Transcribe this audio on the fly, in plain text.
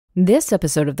This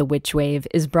episode of The Witch Wave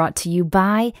is brought to you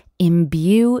by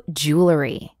Imbue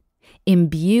Jewelry.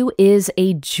 Imbue is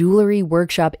a jewelry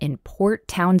workshop in Port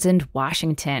Townsend,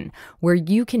 Washington, where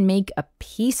you can make a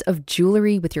piece of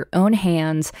jewelry with your own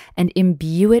hands and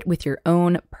imbue it with your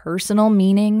own personal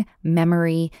meaning,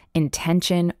 memory,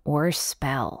 intention, or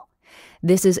spell.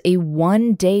 This is a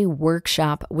one-day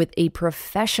workshop with a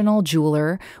professional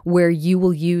jeweler where you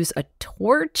will use a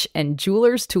torch and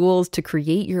jeweler's tools to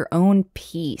create your own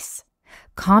piece.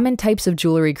 Common types of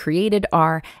jewelry created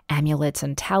are amulets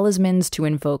and talismans to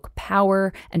invoke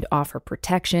power and offer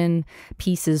protection,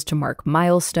 pieces to mark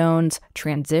milestones,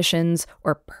 transitions,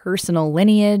 or personal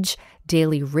lineage,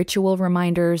 daily ritual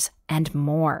reminders, and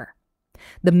more.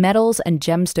 The metals and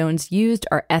gemstones used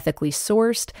are ethically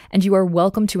sourced, and you are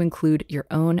welcome to include your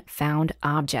own found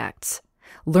objects.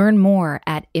 Learn more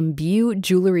at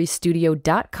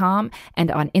imbuejewelrystudio.com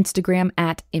and on Instagram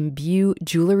at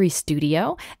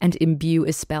imbuejewelrystudio, and imbue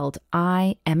is spelled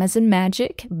I-M as in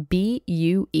magic,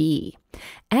 B-U-E.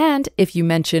 And if you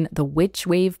mention the Witch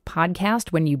Wave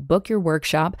podcast when you book your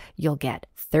workshop, you'll get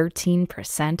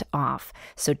 13% off.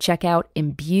 So check out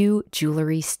Imbue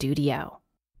Jewelry Studio.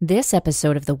 This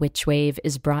episode of The Witch Wave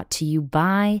is brought to you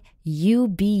by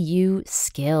UBU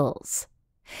Skills.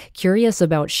 Curious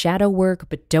about shadow work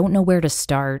but don't know where to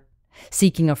start?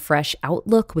 Seeking a fresh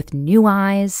outlook with new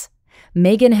eyes?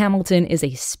 Megan Hamilton is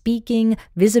a speaking,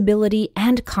 visibility,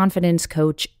 and confidence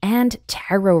coach and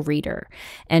tarot reader,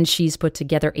 and she's put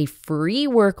together a free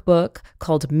workbook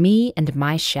called Me and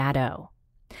My Shadow.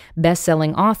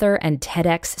 Best-selling author and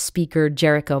TEDx speaker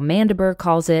Jericho Mandiber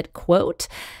calls it, quote,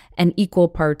 an equal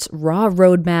parts raw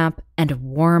roadmap and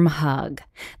warm hug.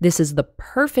 This is the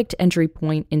perfect entry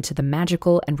point into the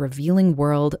magical and revealing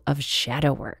world of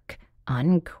shadow work,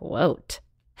 unquote.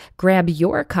 Grab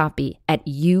your copy at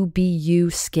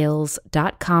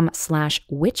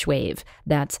ubuskills.com/witchwave.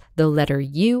 That's the letter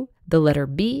U, the letter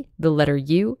B, the letter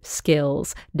U,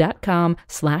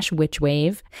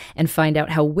 skills.com/witchwave, and find out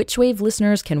how Witchwave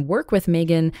listeners can work with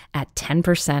Megan at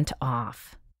 10%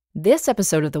 off. This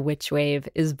episode of The Witch Wave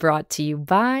is brought to you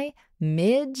by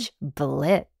Midge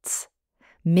Blitz.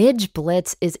 Midge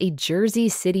Blitz is a Jersey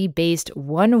City-based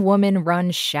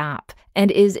one-woman-run shop and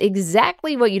is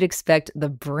exactly what you'd expect the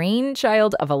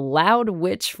brainchild of a loud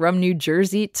witch from New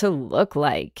Jersey to look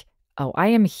like. Oh, I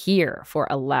am here for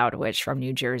a loud witch from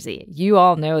New Jersey. You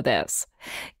all know this.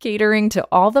 Catering to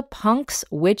all the punks,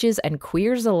 witches, and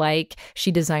queers alike,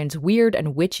 she designs weird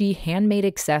and witchy handmade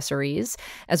accessories,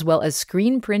 as well as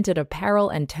screen-printed apparel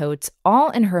and totes,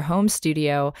 all in her home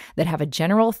studio that have a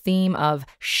general theme of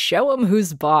show 'em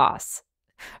who's boss.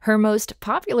 Her most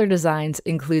popular designs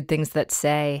include things that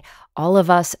say, all of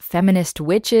us feminist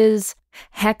witches,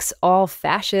 hex all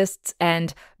fascists,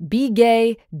 and be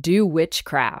gay, do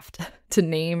witchcraft, to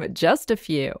name just a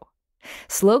few.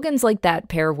 Slogans like that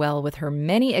pair well with her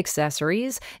many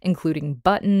accessories, including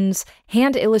buttons,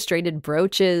 hand-illustrated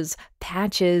brooches,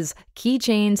 patches,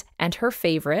 keychains, and her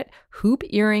favorite, hoop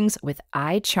earrings with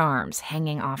eye charms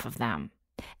hanging off of them.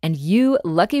 And you,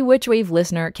 lucky Witchwave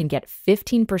listener, can get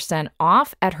 15%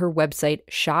 off at her website,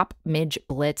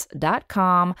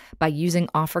 shopmidgeblitz.com, by using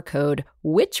offer code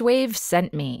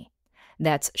WitchWaveSentMe.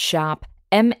 That's shop,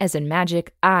 M as in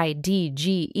magic,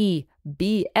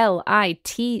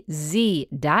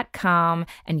 IDGEBLITZ.com,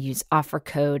 and use offer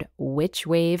code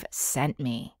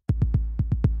WitchWaveSentMe.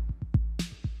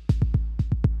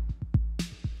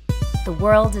 The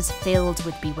world is filled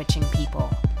with bewitching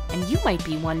people, and you might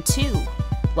be one too.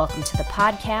 Welcome to the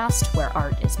podcast where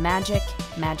art is magic,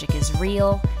 magic is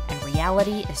real, and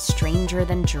reality is stranger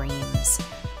than dreams.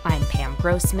 I'm Pam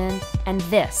Grossman, and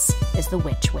this is The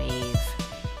Witch Wave.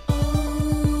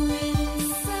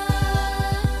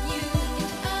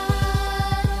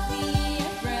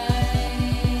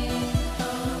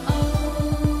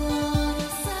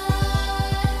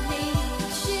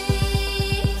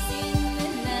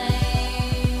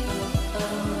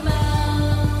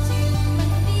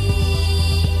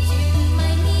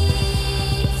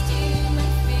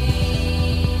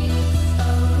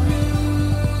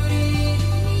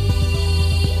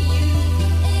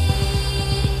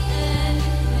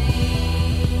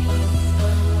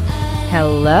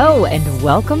 Hello, and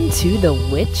welcome to The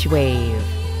Witch Wave.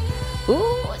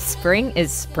 Ooh, spring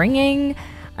is springing.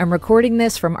 I'm recording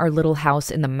this from our little house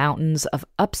in the mountains of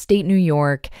upstate New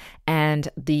York, and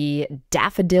the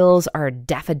daffodils are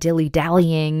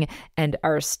daffodilly-dallying, and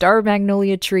our star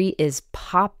magnolia tree is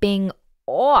popping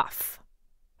off.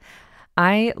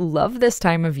 I love this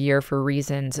time of year for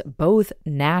reasons both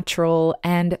natural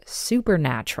and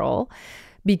supernatural,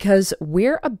 because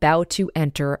we're about to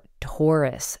enter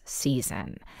Taurus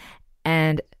season.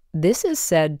 And this is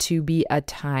said to be a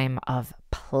time of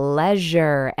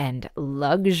pleasure and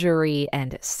luxury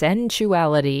and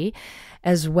sensuality,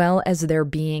 as well as there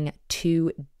being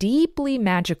 2 deeply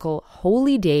magical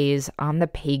holy days on the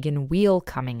pagan wheel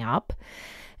coming up.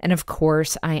 And of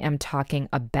course, I am talking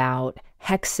about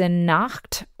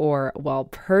Hexennacht, or,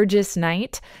 Purges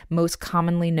Night, most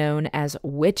commonly known as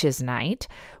Witches' Night,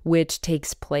 which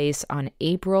takes place on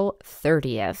April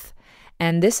 30th.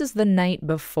 And this is the night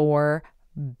before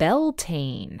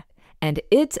Beltane. And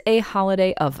it's a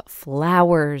holiday of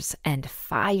flowers and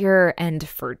fire and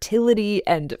fertility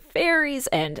and fairies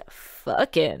and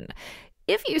fucking,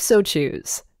 if you so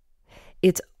choose.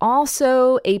 It's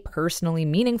also a personally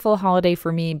meaningful holiday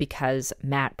for me because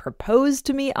Matt proposed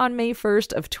to me on May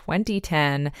 1st of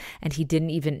 2010, and he didn't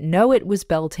even know it was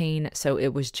Beltane, so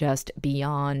it was just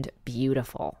beyond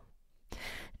beautiful.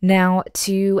 Now,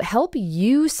 to help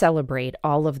you celebrate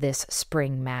all of this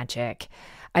spring magic,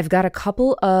 I've got a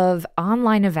couple of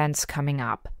online events coming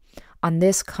up. On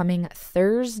this coming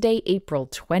Thursday, April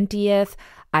 20th,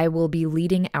 I will be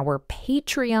leading our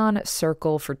Patreon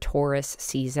circle for Taurus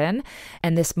season,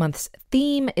 and this month's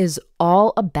theme is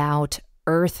all about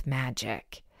earth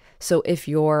magic. So if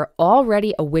you're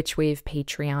already a Witchwave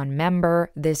Patreon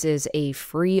member, this is a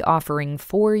free offering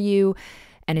for you.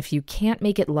 And if you can't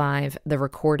make it live, the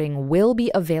recording will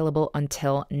be available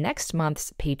until next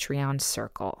month's Patreon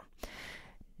circle.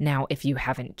 Now, if you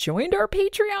haven't joined our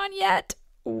Patreon yet,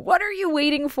 what are you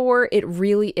waiting for? It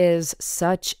really is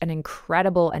such an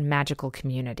incredible and magical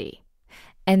community.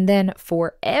 And then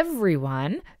for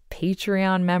everyone,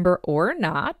 Patreon member or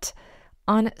not,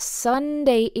 on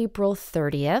Sunday, April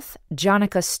 30th,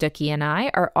 Jonica Stuckey and I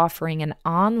are offering an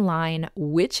online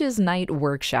Witches' Night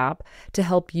workshop to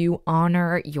help you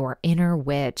honor your inner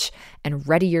witch and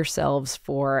ready yourselves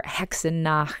for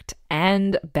Hexennacht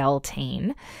and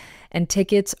Beltane. And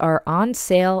tickets are on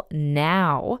sale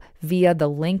now via the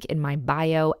link in my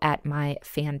bio at my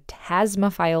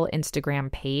Phantasmaphile Instagram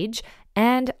page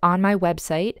and on my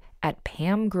website at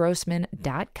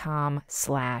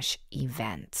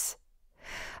pamgrossman.com/events.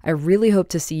 I really hope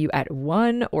to see you at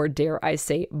one, or dare I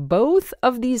say both,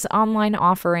 of these online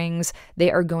offerings.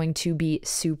 They are going to be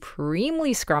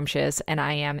supremely scrumptious, and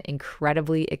I am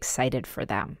incredibly excited for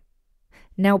them.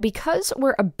 Now, because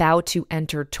we're about to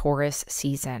enter Taurus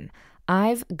season,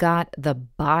 I've got the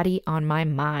body on my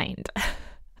mind.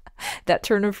 That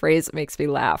turn of phrase makes me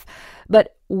laugh.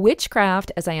 But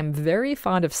witchcraft, as I am very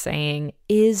fond of saying,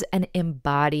 is an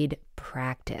embodied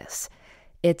practice.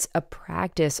 It's a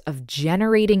practice of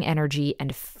generating energy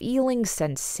and feeling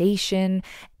sensation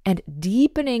and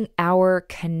deepening our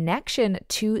connection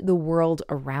to the world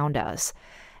around us,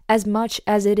 as much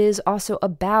as it is also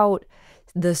about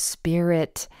the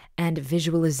spirit and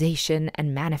visualization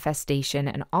and manifestation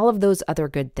and all of those other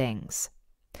good things.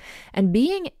 And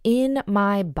being in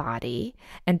my body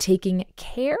and taking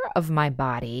care of my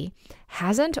body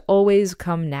hasn't always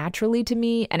come naturally to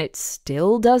me, and it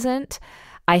still doesn't.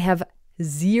 I have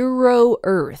 0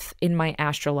 earth in my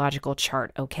astrological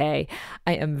chart, okay?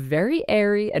 I am very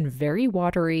airy and very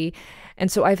watery,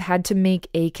 and so I've had to make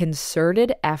a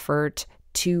concerted effort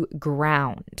to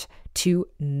ground, to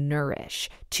nourish,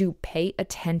 to pay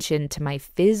attention to my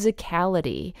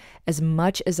physicality as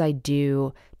much as I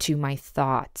do to my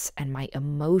thoughts and my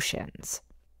emotions.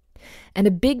 And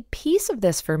a big piece of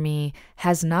this for me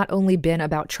has not only been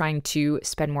about trying to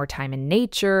spend more time in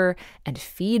nature and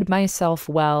feed myself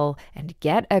well and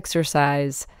get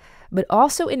exercise, but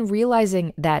also in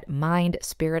realizing that mind,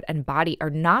 spirit, and body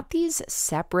are not these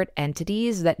separate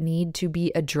entities that need to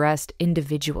be addressed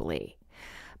individually,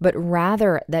 but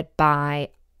rather that by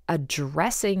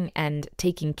addressing and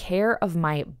taking care of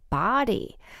my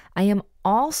body, I am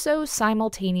also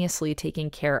simultaneously taking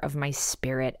care of my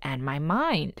spirit and my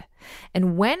mind.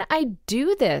 And when I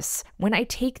do this, when I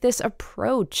take this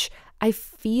approach, I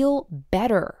feel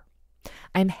better.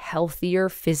 I'm healthier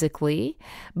physically,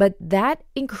 but that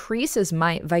increases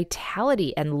my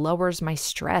vitality and lowers my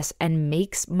stress and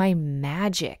makes my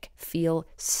magic feel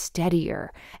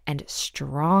steadier and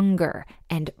stronger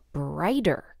and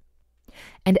brighter.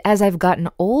 And as I've gotten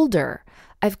older,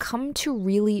 I've come to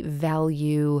really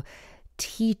value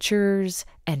teachers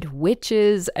and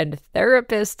witches and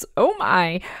therapists, oh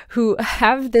my, who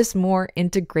have this more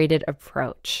integrated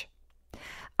approach.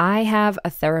 I have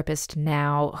a therapist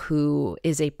now who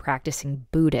is a practicing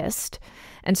Buddhist.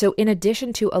 And so in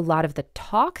addition to a lot of the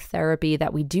talk therapy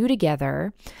that we do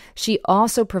together, she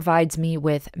also provides me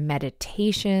with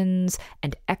meditations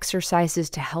and exercises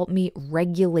to help me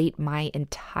regulate my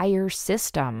entire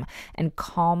system and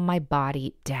calm my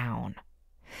body down.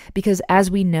 Because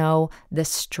as we know, the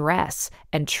stress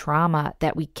and trauma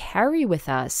that we carry with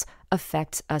us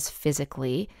affects us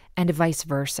physically and vice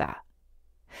versa.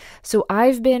 So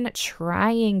I've been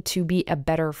trying to be a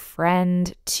better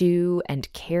friend to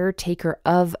and caretaker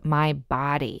of my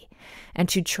body, and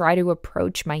to try to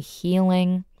approach my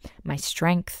healing, my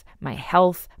strength, my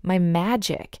health, my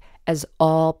magic as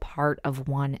all part of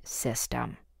one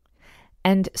system.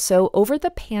 And so over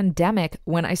the pandemic,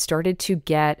 when I started to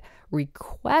get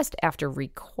request after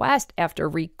request after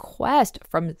request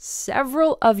from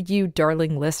several of you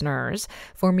darling listeners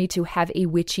for me to have a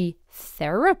witchy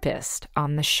therapist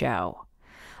on the show,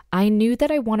 I knew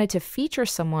that I wanted to feature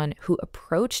someone who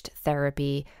approached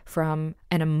therapy from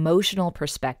an emotional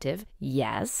perspective,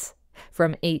 yes,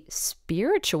 from a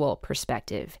spiritual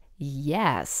perspective,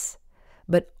 yes,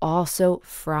 but also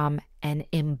from an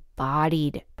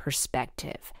embodied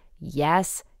perspective,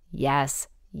 yes, yes,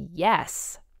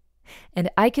 yes. And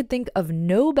I could think of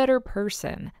no better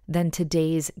person than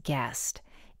today's guest,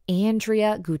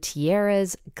 Andrea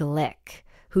Gutiérrez-Glik,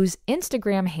 whose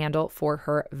Instagram handle for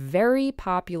her very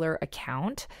popular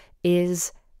account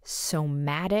is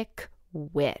Somatic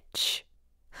Witch.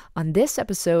 On this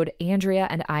episode, Andrea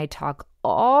and I talk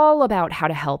all about how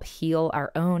to help heal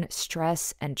our own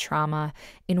stress and trauma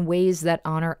in ways that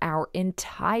honor our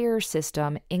entire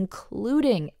system,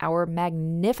 including our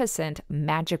magnificent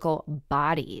magical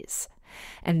bodies.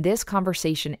 And this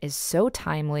conversation is so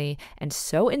timely and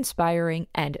so inspiring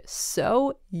and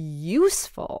so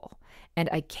useful, and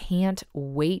I can't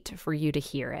wait for you to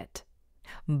hear it.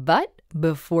 But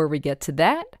before we get to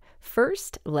that,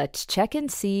 first, let's check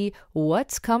and see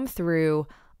what's come through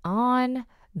on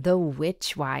the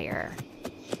Witch Wire.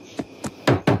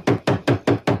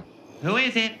 Who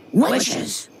is it?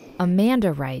 Witches.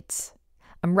 Amanda writes,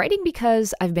 I'm writing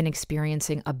because I've been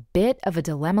experiencing a bit of a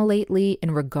dilemma lately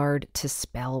in regard to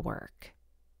spell work.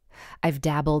 I've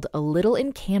dabbled a little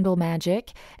in candle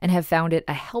magic and have found it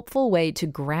a helpful way to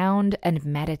ground and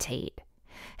meditate.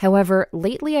 However,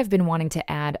 lately I've been wanting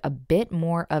to add a bit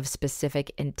more of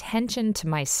specific intention to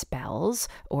my spells,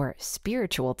 or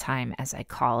spiritual time as I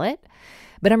call it,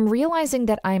 but I'm realizing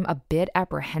that I'm a bit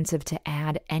apprehensive to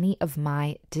add any of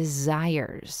my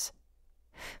desires.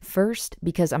 First,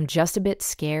 because I'm just a bit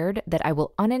scared that I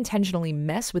will unintentionally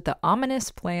mess with the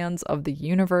ominous plans of the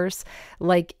universe,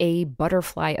 like a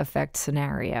butterfly effect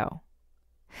scenario.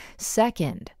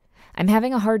 Second, I'm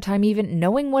having a hard time even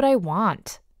knowing what I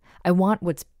want. I want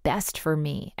what's best for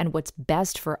me and what's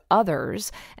best for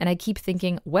others, and I keep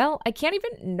thinking, well, I can't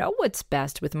even know what's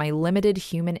best with my limited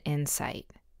human insight.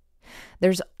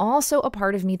 There's also a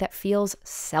part of me that feels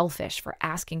selfish for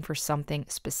asking for something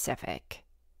specific.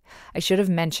 I should have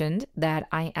mentioned that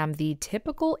I am the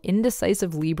typical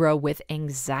indecisive Libra with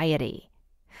anxiety.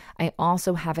 I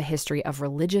also have a history of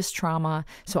religious trauma,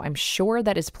 so I'm sure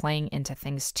that is playing into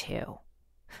things too.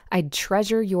 I'd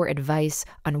treasure your advice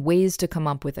on ways to come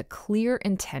up with a clear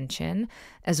intention,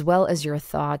 as well as your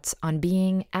thoughts on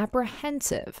being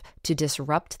apprehensive to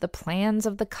disrupt the plans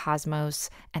of the cosmos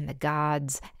and the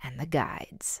gods and the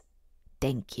guides.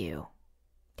 Thank you.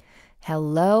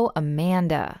 Hello,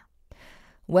 Amanda.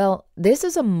 Well, this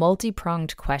is a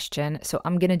multi-pronged question, so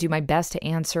I'm going to do my best to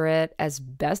answer it as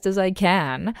best as I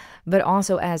can, but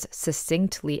also as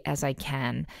succinctly as I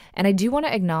can. And I do want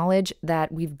to acknowledge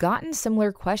that we've gotten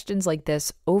similar questions like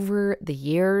this over the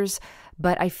years,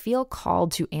 but I feel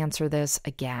called to answer this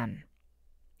again.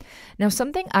 Now,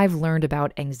 something I've learned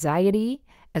about anxiety,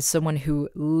 as someone who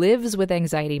lives with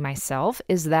anxiety myself,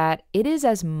 is that it is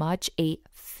as much a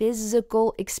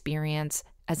physical experience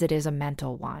as it is a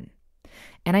mental one.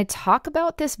 And I talk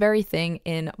about this very thing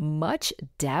in much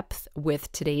depth with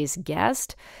today's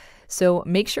guest, so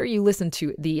make sure you listen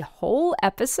to the whole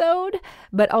episode,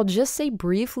 but I'll just say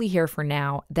briefly here for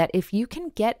now that if you can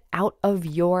get out of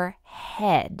your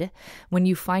head when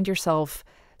you find yourself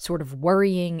sort of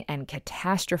worrying and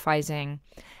catastrophizing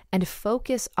and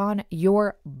focus on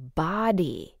your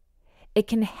body, it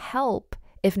can help,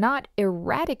 if not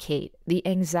eradicate, the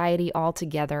anxiety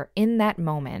altogether in that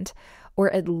moment, or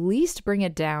at least bring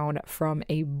it down from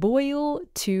a boil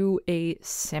to a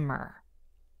simmer.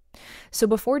 So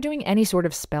before doing any sort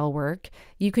of spell work,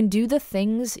 you can do the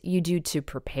things you do to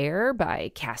prepare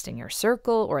by casting your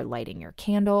circle or lighting your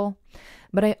candle.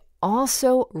 But I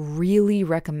also really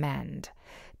recommend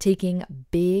taking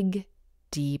big,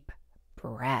 deep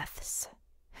breaths.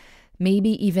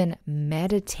 Maybe even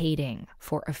meditating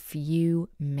for a few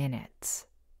minutes.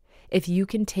 If you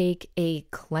can take a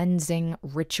cleansing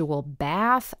ritual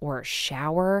bath or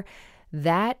shower,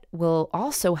 that will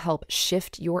also help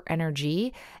shift your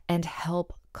energy and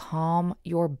help calm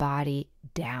your body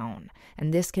down.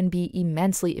 And this can be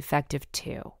immensely effective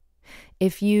too.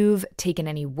 If you've taken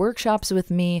any workshops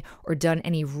with me or done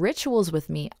any rituals with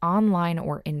me online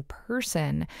or in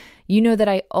person, you know that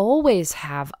I always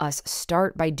have us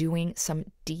start by doing some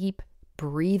deep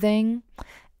breathing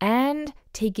and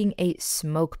taking a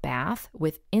smoke bath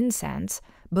with incense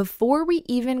before we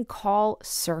even call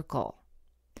circle.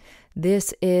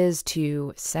 This is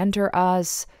to center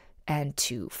us and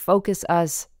to focus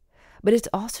us, but it's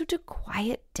also to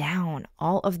quiet down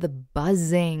all of the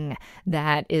buzzing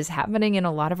that is happening in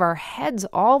a lot of our heads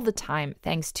all the time,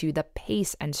 thanks to the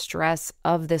pace and stress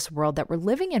of this world that we're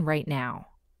living in right now.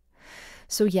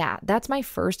 So yeah, that's my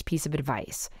first piece of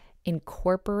advice.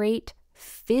 Incorporate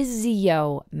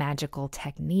physio-magical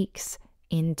techniques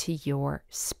into your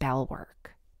spell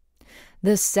work.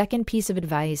 The second piece of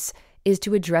advice is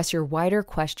to address your wider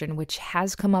question, which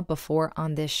has come up before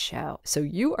on this show. So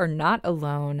you are not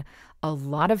alone. A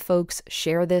lot of folks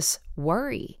share this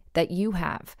worry that you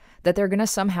have, that they're going to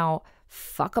somehow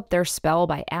fuck up their spell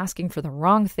by asking for the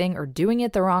wrong thing or doing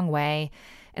it the wrong way.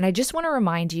 And I just want to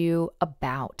remind you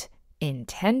about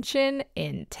intention,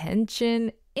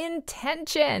 intention,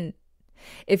 intention.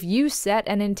 If you set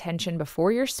an intention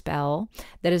before your spell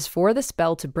that is for the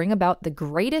spell to bring about the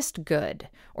greatest good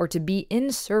or to be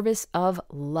in service of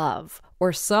love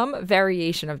or some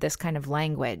variation of this kind of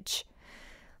language,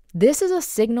 this is a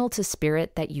signal to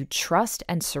spirit that you trust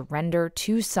and surrender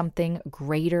to something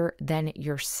greater than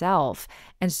yourself.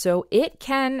 And so it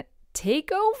can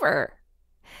take over.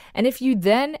 And if you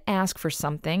then ask for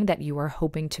something that you are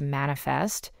hoping to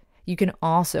manifest, you can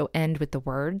also end with the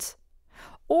words,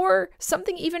 or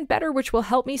something even better, which will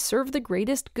help me serve the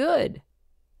greatest good.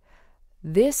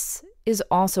 This is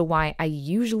also why I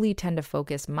usually tend to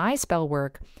focus my spell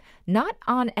work not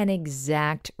on an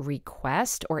exact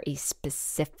request or a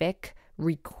specific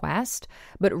request,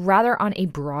 but rather on a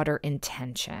broader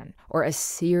intention or a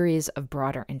series of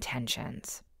broader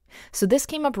intentions. So this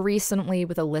came up recently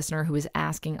with a listener who was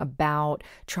asking about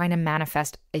trying to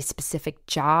manifest a specific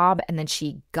job, and then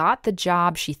she got the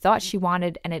job she thought she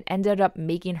wanted, and it ended up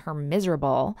making her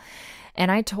miserable.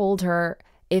 And I told her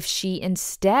if she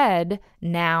instead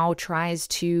now tries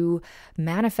to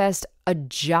manifest a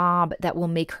job that will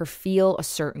make her feel a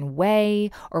certain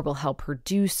way, or will help her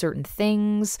do certain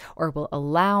things, or will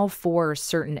allow for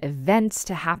certain events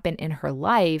to happen in her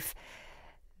life,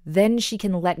 then she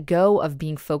can let go of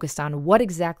being focused on what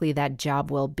exactly that job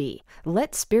will be.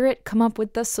 Let spirit come up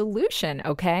with the solution,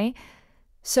 okay?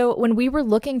 So when we were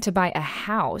looking to buy a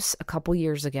house a couple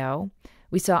years ago,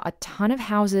 we saw a ton of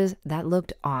houses that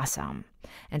looked awesome.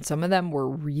 And some of them were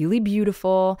really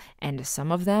beautiful, and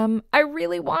some of them I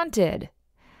really wanted.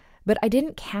 But I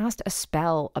didn't cast a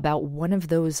spell about one of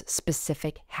those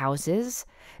specific houses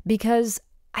because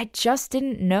I just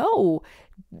didn't know.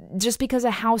 Just because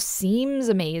a house seems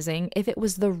amazing if it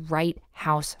was the right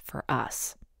house for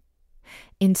us.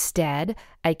 Instead,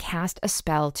 I cast a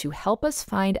spell to help us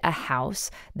find a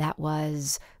house that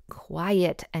was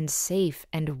quiet and safe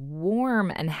and warm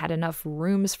and had enough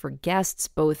rooms for guests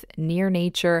both near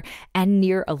nature and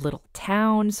near a little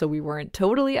town, so we weren't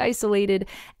totally isolated,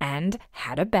 and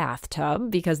had a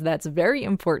bathtub because that's very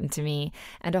important to me,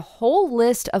 and a whole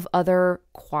list of other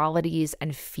qualities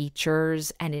and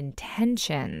features and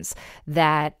intentions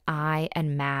that I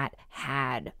and Matt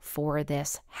had for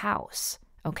this house.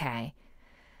 Okay.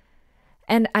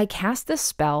 And I cast this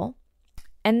spell.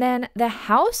 And then the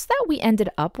house that we ended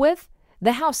up with,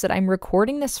 the house that I'm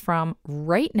recording this from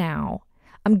right now,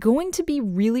 I'm going to be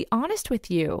really honest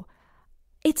with you.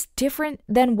 It's different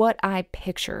than what I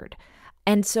pictured.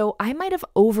 And so I might have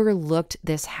overlooked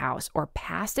this house or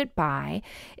passed it by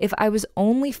if I was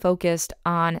only focused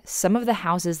on some of the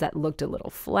houses that looked a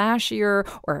little flashier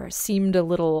or seemed a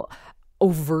little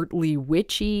overtly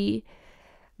witchy.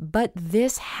 But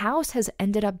this house has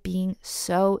ended up being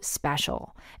so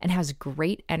special and has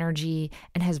great energy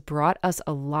and has brought us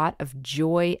a lot of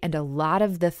joy and a lot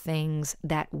of the things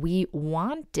that we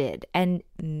wanted and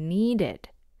needed.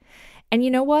 And you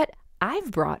know what?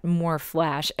 I've brought more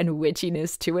flash and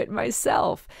witchiness to it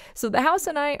myself. So the house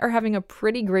and I are having a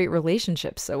pretty great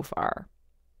relationship so far.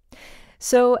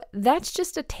 So that's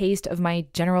just a taste of my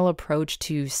general approach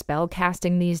to spell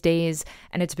casting these days,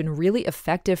 and it's been really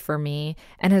effective for me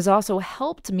and has also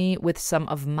helped me with some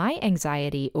of my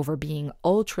anxiety over being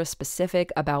ultra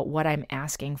specific about what I'm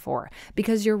asking for.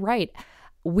 Because you're right,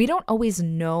 we don't always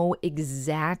know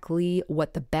exactly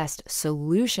what the best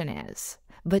solution is,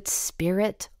 but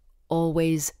spirit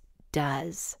always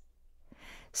does.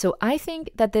 So I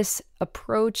think that this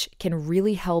approach can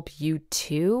really help you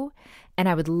too. and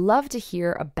I would love to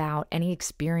hear about any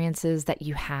experiences that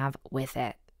you have with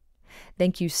it.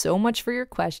 Thank you so much for your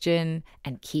question,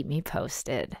 and keep me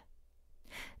posted.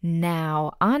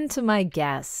 Now, on to my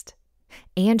guest.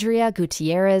 Andrea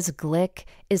Gutiérrez-Glik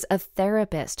is a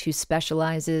therapist who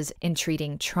specializes in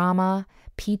treating trauma,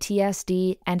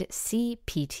 PTSD, and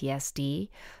CPTSD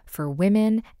for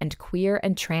women and queer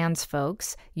and trans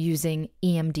folks using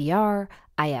EMDR,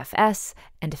 IFS,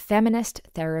 and feminist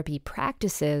therapy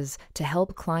practices to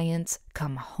help clients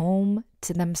come home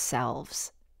to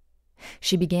themselves.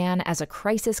 She began as a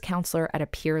crisis counselor at a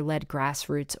peer-led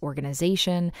grassroots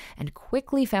organization and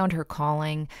quickly found her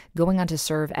calling, going on to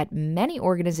serve at many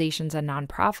organizations and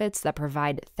nonprofits that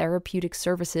provide therapeutic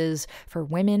services for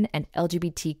women and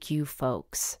LGBTQ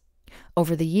folks.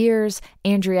 Over the years,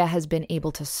 Andrea has been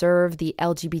able to serve the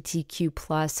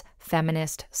LGBTQ+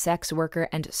 feminist, sex worker,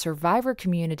 and survivor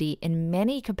community in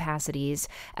many capacities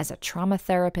as a trauma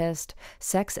therapist,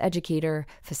 sex educator,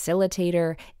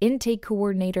 facilitator, intake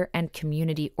coordinator, and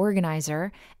community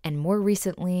organizer, and more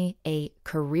recently, a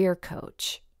career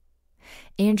coach.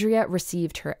 Andrea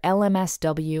received her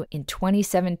LMSW in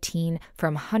 2017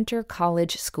 from Hunter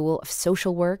College School of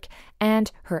Social Work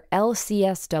and her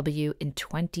LCSW in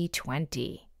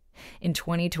 2020. In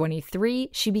 2023,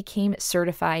 she became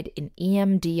certified in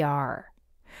EMDR.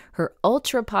 Her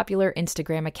ultra-popular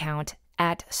Instagram account,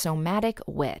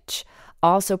 @SomaticWitch,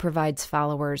 also provides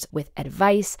followers with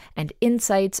advice and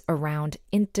insights around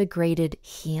integrated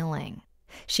healing.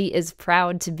 She is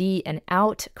proud to be an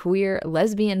out queer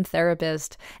lesbian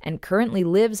therapist and currently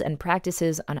lives and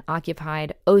practices on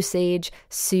occupied Osage,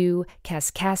 Sioux,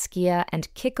 Kaskaskia,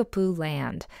 and Kickapoo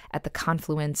land at the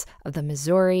confluence of the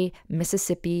Missouri,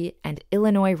 Mississippi, and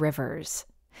Illinois rivers.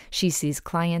 She sees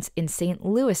clients in St.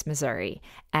 Louis, Missouri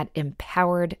at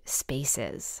Empowered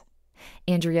Spaces.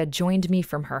 Andrea joined me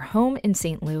from her home in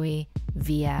St. Louis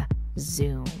via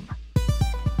Zoom.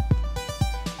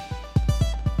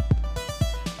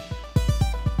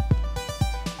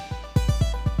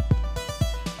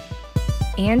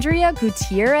 Andrea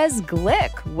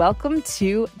Gutiérrez-Glik, welcome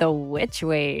to the Witch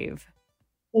Wave.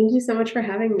 Thank you so much for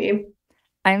having me.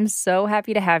 I'm so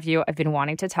happy to have you. I've been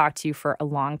wanting to talk to you for a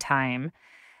long time.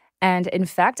 And in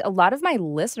fact, a lot of my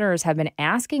listeners have been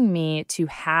asking me to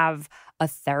have a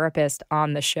therapist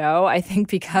on the show, I think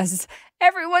because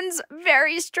everyone's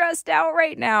very stressed out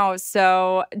right now.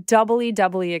 So doubly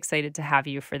excited to have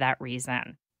you for that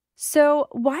reason. So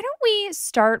why don't we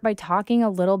start by talking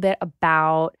a little bit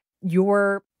about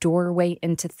your doorway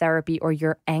into therapy or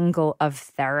your angle of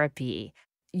therapy.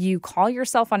 You call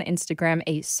yourself on Instagram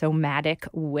a somatic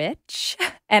witch,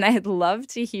 and I'd love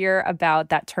to hear about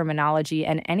that terminology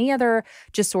and any other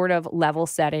just sort of level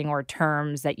setting or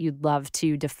terms that you'd love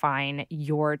to define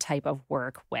your type of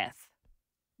work with.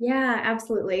 Yeah,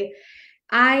 absolutely.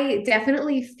 I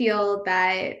definitely feel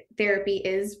that therapy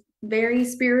is very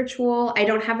spiritual. I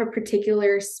don't have a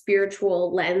particular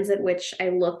spiritual lens at which I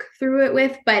look through it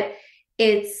with, but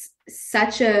it's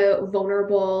such a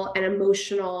vulnerable and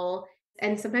emotional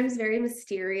and sometimes very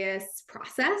mysterious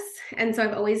process. And so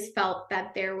I've always felt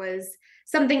that there was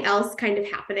something else kind of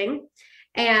happening.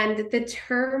 And the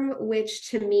term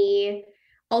witch to me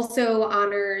also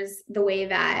honors the way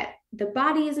that the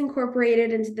body is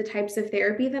incorporated into the types of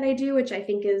therapy that I do, which I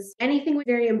think is anything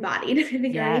very embodied. I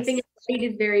think anything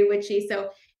embodied is very witchy. So,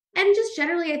 and just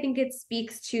generally, I think it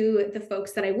speaks to the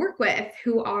folks that I work with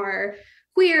who are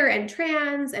queer and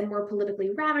trans and more politically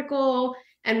radical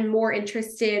and more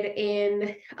interested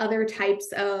in other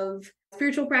types of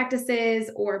spiritual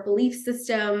practices or belief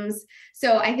systems.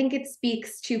 So I think it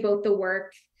speaks to both the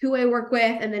work, who I work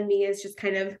with, and then me as just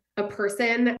kind of a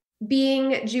person.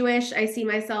 Being Jewish, I see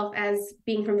myself as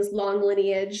being from this long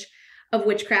lineage of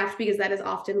witchcraft because that is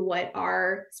often what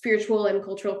our spiritual and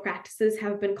cultural practices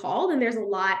have been called. And there's a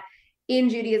lot in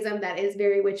Judaism that is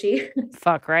very witchy.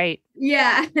 Fuck right.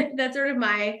 Yeah, that's sort of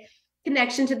my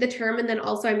connection to the term. And then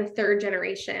also I'm a third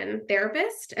generation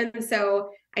therapist. And so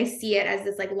I see it as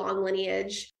this like long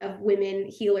lineage of women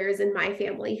healers in my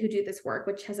family who do this work,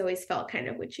 which has always felt kind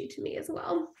of witchy to me as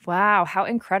well. Wow, how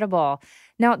incredible.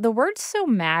 Now, the word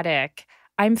somatic,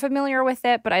 I'm familiar with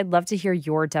it, but I'd love to hear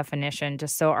your definition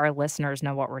just so our listeners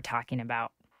know what we're talking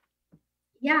about.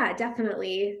 Yeah,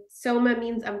 definitely. Soma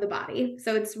means of the body.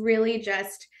 So it's really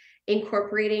just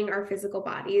incorporating our physical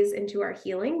bodies into our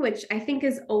healing, which I think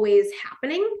is always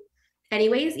happening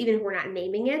anyways, even if we're not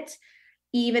naming it,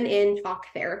 even in talk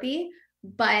therapy.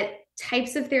 But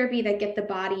types of therapy that get the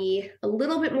body a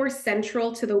little bit more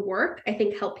central to the work, I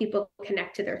think help people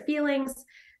connect to their feelings,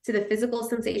 to the physical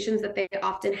sensations that they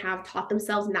often have taught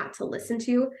themselves not to listen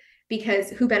to, because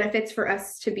who benefits for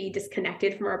us to be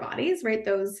disconnected from our bodies, right?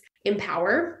 Those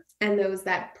empower and those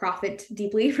that profit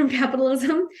deeply from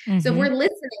capitalism. Mm-hmm. So if we're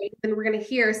listening, then we're going to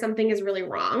hear something is really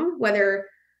wrong, whether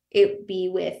it be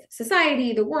with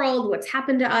society, the world, what's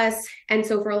happened to us. And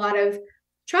so for a lot of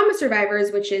trauma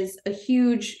survivors, which is a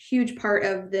huge, huge part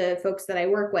of the folks that I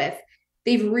work with,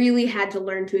 they've really had to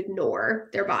learn to ignore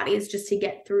their bodies just to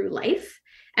get through life.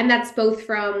 And that's both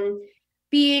from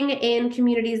being in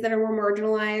communities that are more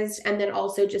marginalized, and then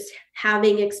also just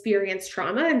having experienced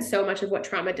trauma. And so much of what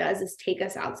trauma does is take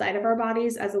us outside of our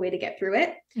bodies as a way to get through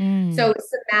it. So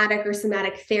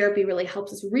somatic therapy really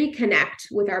helps us reconnect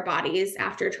with our bodies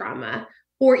after trauma,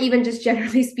 or even just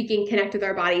generally speaking, connect with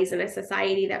our bodies in a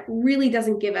society that really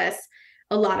doesn't give us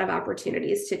a lot of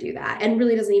opportunities to do that and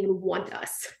really doesn't even want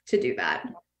us to do that.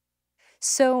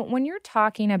 So when you're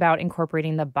talking about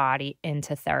incorporating the body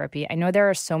into therapy, I know there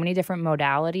are so many different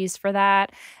modalities for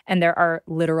that. And there are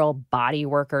literal body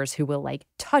workers who will like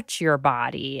touch your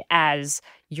body as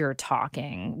you're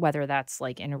talking, whether that's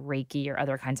like in Reiki or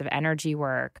other kinds of energy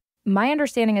work. My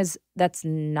understanding is that's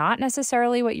not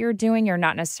necessarily what you're doing. You're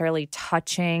not necessarily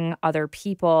touching other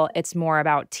people. It's more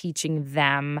about teaching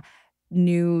them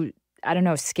new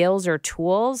skills or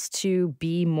tools to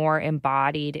be more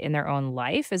embodied in their own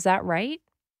life. Is that right?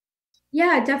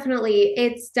 Yeah, definitely.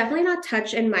 It's definitely not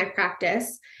touch in my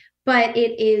practice, but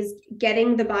it is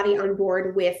getting the body on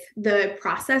board with the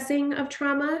processing of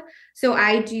trauma. So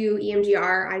I do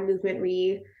EMDR, eye movement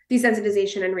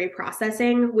desensitization and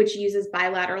reprocessing, which uses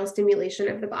bilateral stimulation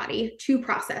of the body to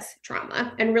process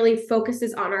trauma and really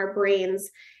focuses on our brain's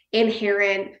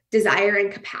inherent desire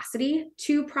and capacity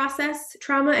to process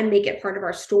trauma and make it part of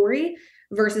our story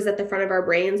versus at the front of our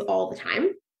brains all the time.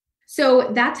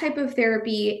 So that type of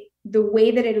therapy, the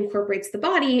way that it incorporates the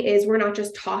body is we're not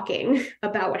just talking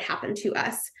about what happened to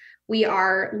us. We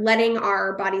are letting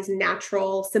our body's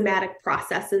natural somatic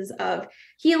processes of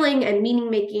healing and meaning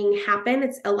making happen.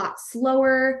 It's a lot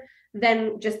slower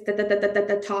than just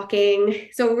the talking.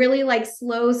 So it really like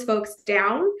slows folks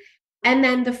down. And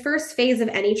then the first phase of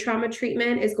any trauma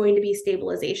treatment is going to be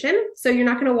stabilization. So you're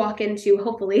not going to walk into,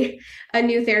 hopefully, a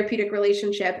new therapeutic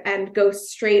relationship and go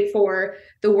straight for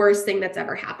the worst thing that's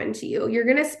ever happened to you. You're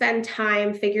going to spend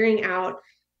time figuring out,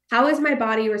 how is my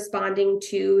body responding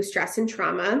to stress and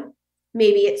trauma?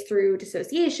 Maybe it's through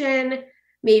dissociation,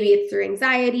 maybe it's through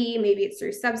anxiety, maybe it's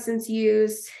through substance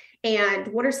use. And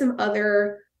what are some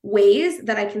other ways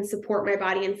that I can support my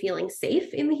body in feeling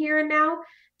safe in the here and now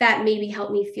that maybe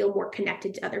help me feel more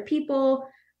connected to other people,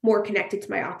 more connected to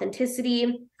my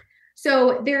authenticity?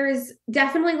 So there's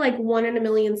definitely like 1 in a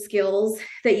million skills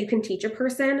that you can teach a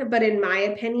person. But in my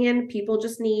opinion, people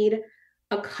just need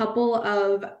a couple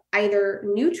of either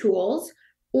new tools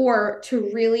or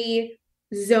to really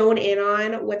zone in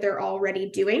on what they're already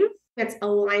doing that's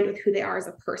aligned with who they are as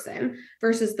a person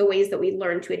versus the ways that we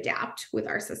learn to adapt with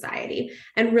our society,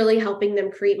 and really helping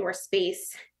them create more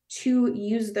space to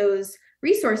use those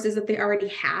resources that they already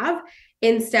have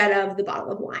instead of the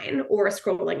bottle of wine or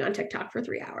scrolling on TikTok for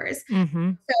 3 hours.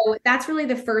 Mm-hmm. So that's really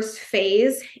the first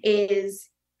phase, is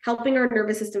helping our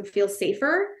nervous system feel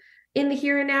safer in the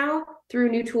here and now through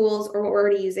new tools or what we're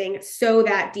already using, so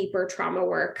that deeper trauma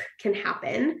work can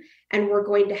happen. And we're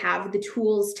going to have the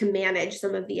tools to manage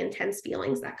some of the intense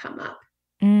feelings that come up.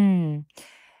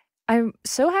 I'm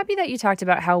so happy that you talked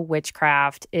about how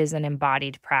witchcraft is an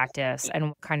embodied practice and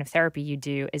what kind of therapy you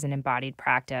do is an embodied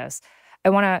practice. I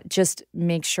want to just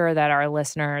make sure that our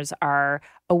listeners are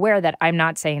aware that I'm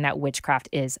not saying that witchcraft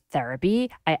is therapy.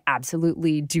 I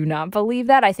absolutely do not believe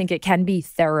that. I think it can be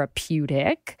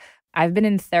therapeutic. I've been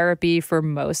in therapy for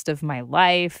most of my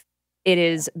life. It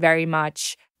is very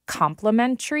much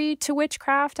complementary to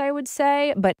witchcraft, I would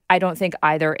say, but I don't think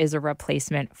either is a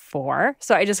replacement for.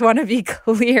 So I just want to be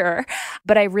clear.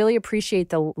 But I really appreciate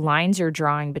the lines you're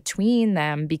drawing between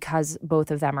them, because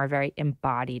both of them are very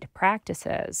embodied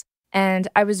practices. And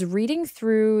I was reading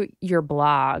through your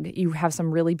blog. You have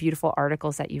some really beautiful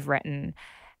articles that you've written.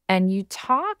 And you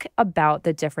talk about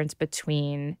the difference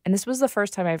between, and this was the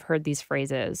first time I've heard these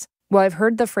phrases. Well, I've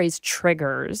heard the phrase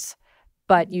triggers,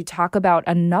 but you talk about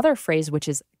another phrase, which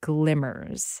is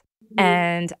glimmers.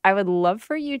 And I would love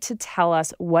for you to tell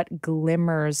us what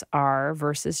glimmers are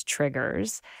versus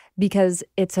triggers, because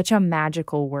it's such a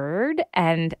magical word.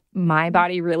 And my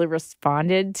body really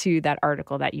responded to that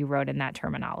article that you wrote in that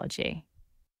terminology.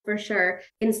 For sure.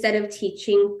 Instead of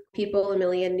teaching people a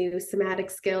million new somatic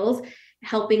skills,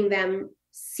 helping them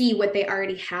see what they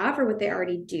already have or what they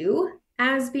already do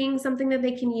as being something that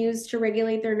they can use to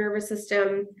regulate their nervous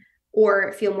system,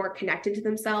 or feel more connected to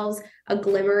themselves. A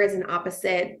glimmer is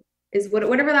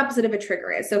whatever the opposite of a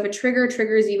trigger is. So if a trigger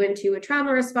triggers you into a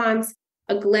trauma response,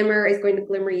 a glimmer is going to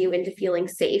glimmer you into feeling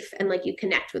safe and like you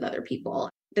connect with other people.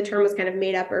 The term was kind of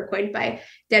made up or coined by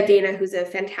Deb Dana, who's a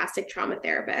fantastic trauma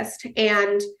therapist.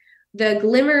 And the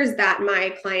glimmers that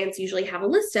my clients usually have a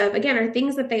list of, again, are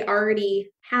things that they already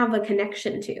have a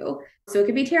connection to. So it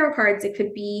could be tarot cards, it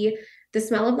could be the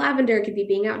smell of lavender, it could be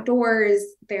being outdoors,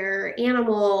 their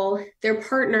animal, their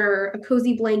partner, a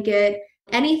cozy blanket,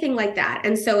 anything like that.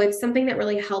 And so it's something that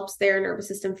really helps their nervous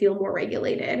system feel more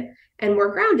regulated and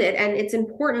more grounded. And it's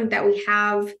important that we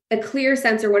have a clear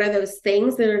sense of what are those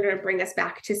things that are going to bring us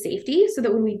back to safety, so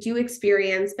that when we do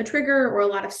experience a trigger or a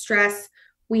lot of stress,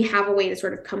 we have a way to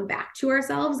sort of come back to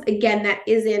ourselves. Again, that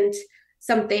isn't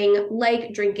something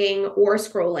like drinking or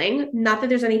scrolling. Not that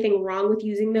there's anything wrong with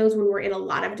using those when we're in a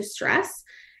lot of distress,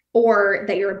 or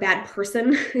that you're a bad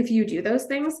person if you do those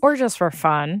things. Or just for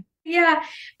fun. Yeah.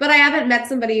 But I haven't met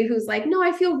somebody who's like, no,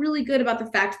 I feel really good about the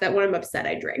fact that when I'm upset,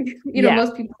 I drink.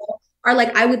 Most people are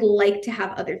like, I would like to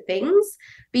have other things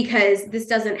because this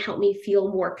doesn't help me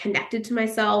feel more connected to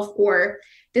myself, or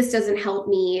this doesn't help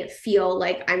me feel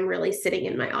like I'm really sitting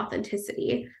in my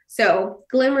authenticity. So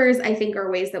glimmers, I think,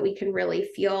 are ways that we can really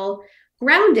feel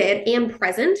grounded and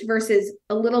present versus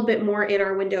a little bit more in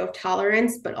our window of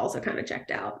tolerance, but also kind of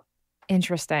checked out.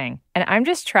 Interesting. And I'm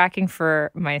just tracking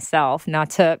for myself, not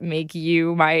to make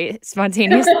you my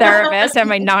spontaneous therapist and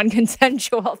my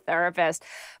non-consensual therapist,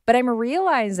 but I'm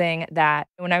realizing that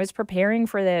when I was preparing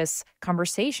for this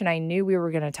conversation, I knew we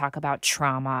were going to talk about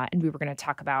trauma and we were going to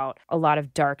talk about a lot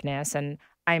of darkness. And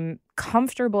I'm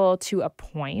comfortable to a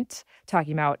point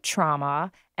talking about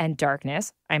trauma and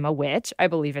darkness. I'm a witch. I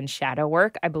believe in shadow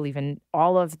work. I believe in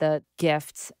all of the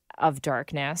gifts of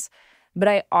darkness. But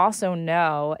I also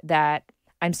know that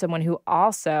I'm someone who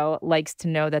also likes to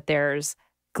know that there's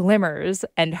glimmers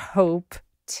and hope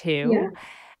too. Yeah.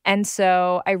 And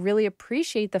so I really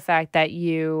appreciate the fact that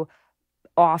you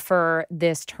offer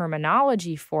this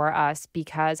terminology for us,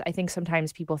 because I think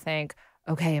sometimes people think,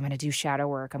 okay, I'm going to do shadow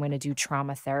work, I'm going to do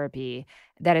trauma therapy,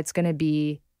 that it's going to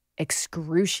be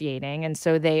excruciating. And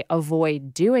so they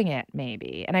avoid doing it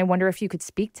maybe. And I wonder if you could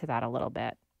speak to that a little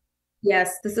bit.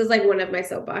 Yes, this is like one of my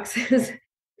soapboxes.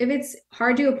 If it's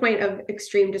hard to a point of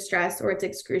extreme distress, or it's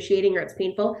excruciating, or it's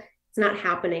painful, it's not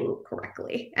happening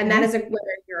correctly. And that is whether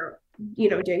you're,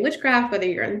 doing witchcraft, whether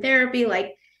you're in therapy.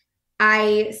 Like,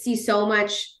 I see so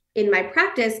much in my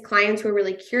practice, clients who are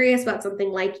really curious about something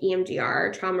like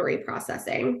EMDR, trauma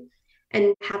reprocessing,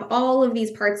 and have all of these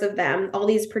parts of them, all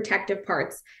these protective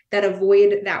parts that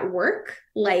avoid that work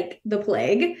like the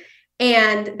plague.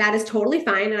 And that is totally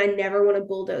fine. And I never want to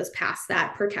bulldoze past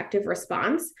that protective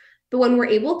response. But when we're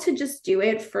able to just do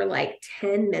it for like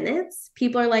 10 minutes,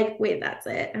 people are like, wait, that's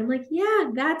it. I'm like,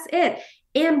 yeah, that's it.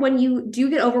 And when you do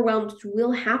get overwhelmed, which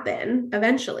will happen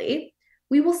eventually,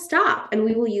 we will stop and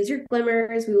we will use your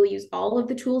glimmers. We will use all of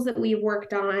the tools that we've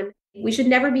worked on. We should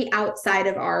never be outside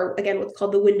of our, again, what's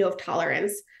called the window of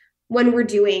tolerance when we're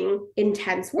doing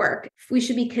intense work. We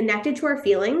should be connected to our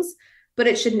feelings, but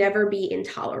it should never be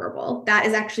intolerable. That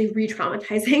is actually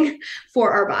re-traumatizing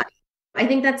for our body. I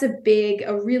think that's a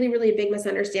really, really big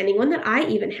misunderstanding, one that I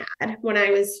even had when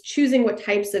I was choosing what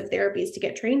types of therapies to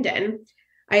get trained in.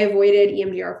 I avoided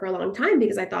EMDR for a long time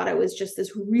because I thought it was just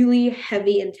this really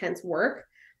heavy, intense work.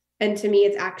 And to me,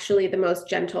 it's actually the most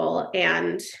gentle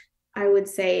and, I would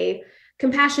say,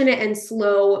 compassionate and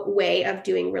slow way of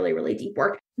doing really, really deep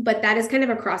work. But that is kind of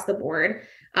across the board,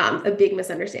 a big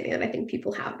misunderstanding that I think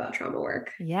people have about trauma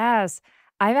work. Yes.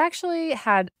 I've actually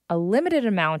had a limited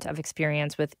amount of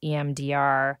experience with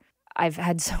EMDR. I've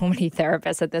had so many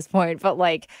therapists at this point, but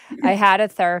I had a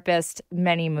therapist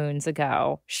many moons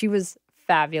ago. She was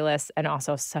fabulous and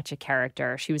also such a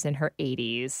character. She was in her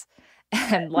 80s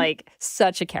and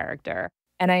such a character.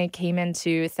 And I came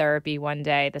into therapy one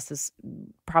day, this is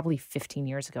probably 15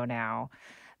 years ago now,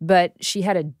 but she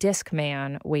had a disc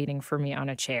man waiting for me on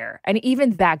a chair. And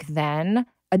even back then,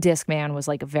 a disc man was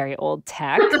like a very old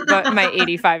tech, but my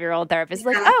 85-year-old therapist is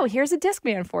like, oh, here's a disc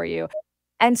man for you.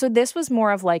 And so this was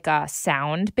more of like a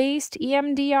sound-based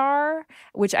EMDR,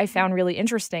 which I found really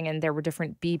interesting. And there were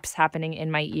different beeps happening in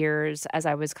my ears as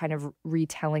I was kind of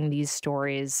retelling these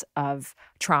stories of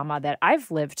trauma that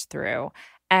I've lived through.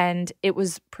 And it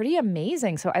was pretty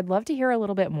amazing. So I'd love to hear a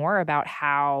little bit more about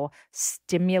how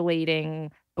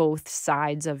stimulating both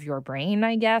sides of your brain,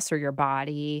 I guess, or your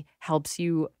body helps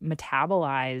you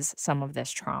metabolize some of this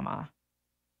trauma.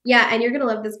 Yeah, and you're going to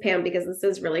love this, Pam, because this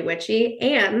is really witchy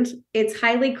and it's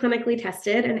highly clinically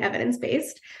tested and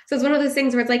evidence-based. So it's one of those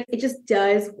things where it's like, it just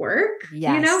does work,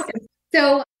 Yes.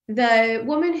 So The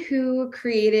woman who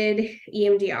created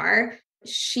EMDR,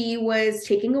 she was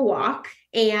taking a walk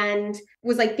and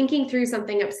was like thinking through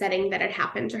something upsetting that had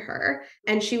happened to her.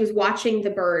 And she was watching the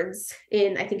birds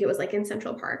I think it was like in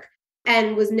Central Park,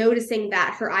 and was noticing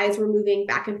that her eyes were moving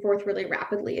back and forth really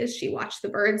rapidly as she watched the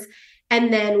birds,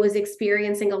 and then was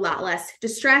experiencing a lot less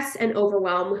distress and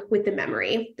overwhelm with the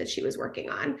memory that she was working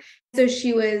on. So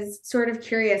she was sort of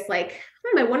curious, like,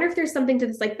 I wonder if there's something to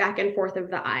this like back and forth of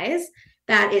the eyes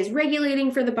that is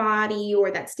regulating for the body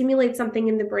or that stimulates something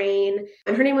in the brain.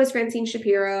 And her name was Francine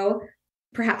Shapiro,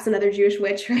 perhaps another Jewish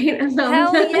witch, right?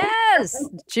 Hell yes!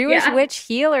 Jewish witch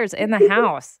healers in the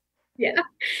house. Yeah.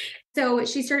 So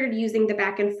she started using the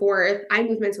back and forth eye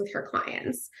movements with her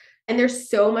clients. And there's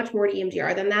so much more to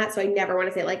EMDR than that. So I never want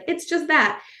to say like, it's just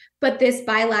that. But this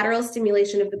bilateral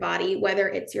stimulation of the body, whether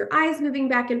it's your eyes moving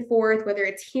back and forth, whether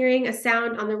it's hearing a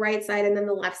sound on the right side and then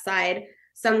the left side.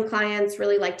 Some clients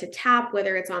really like to tap,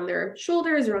 whether it's on their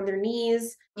shoulders or on their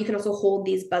knees. You can also hold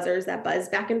these buzzers that buzz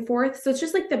back and forth. So it's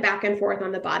just like the back and forth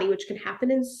on the body, which can happen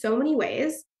in so many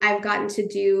ways. I've gotten to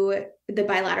do the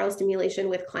bilateral stimulation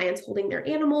with clients holding their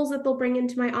animals that they'll bring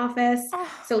into my office.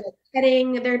 So like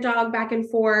petting their dog back and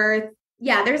forth.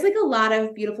 Yeah, there's like a lot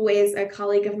of beautiful ways. A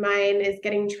colleague of mine is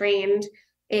getting trained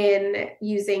in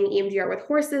using EMDR with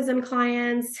horses and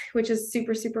clients, which is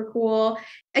super, super cool.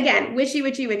 Again,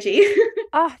 witchy.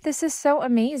 Oh, this is so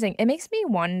amazing. It makes me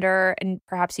wonder, and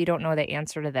perhaps you don't know the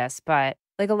answer to this, but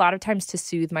like a lot of times to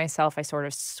soothe myself, I sort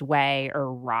of sway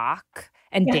or rock,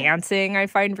 and dancing I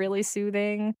find really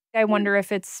soothing. I wonder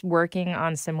if it's working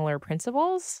on similar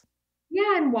principles.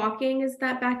 Yeah, and walking is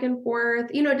that back and forth.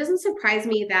 You know, it doesn't surprise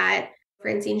me that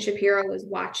Francine Shapiro was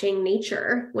watching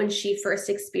nature when she first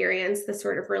experienced the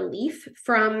sort of relief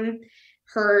from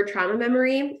her trauma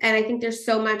memory. And I think there's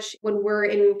so much when we're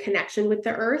in connection with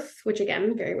the earth, which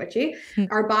again, very witchy,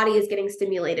 our body is getting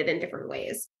stimulated in different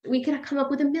ways. We could come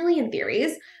up with a million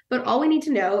theories, but all we need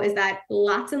to know is that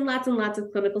lots and lots and lots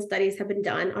of clinical studies have been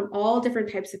done on all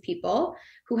different types of people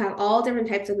who have all different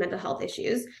types of mental health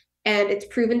issues. And it's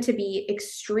proven to be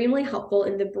extremely helpful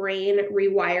in the brain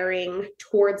rewiring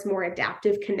towards more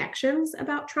adaptive connections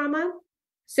about trauma.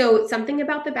 So something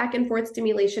about the back and forth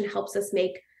stimulation helps us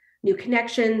make new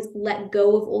connections, let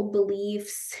go of old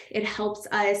beliefs. It helps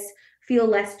us feel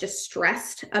less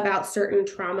distressed about certain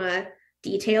trauma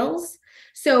details.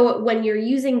 So when you're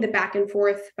using the back and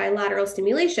forth bilateral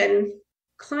stimulation,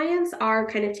 clients are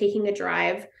kind of taking a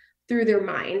drive through their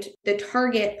mind. The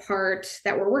target part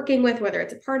that we're working with, whether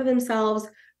it's a part of themselves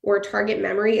or target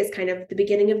memory, is kind of the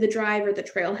beginning of the drive or the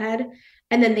trailhead.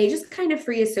 And then they just kind of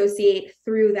free associate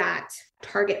through that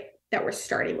target that we're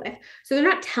starting with. So they're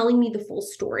not telling me the full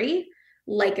story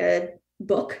like a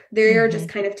book. They're just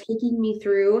kind of taking me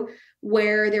through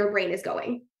where their brain is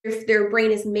going. If their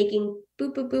brain is making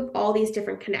boop, boop, boop, all these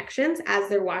different connections as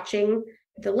they're watching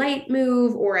the light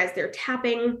move or as they're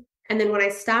tapping. And then when I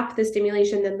stop the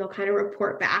stimulation, then they'll kind of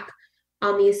report back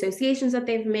on the associations that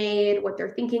they've made, what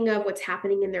they're thinking of, what's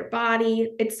happening in their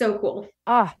body. It's so cool.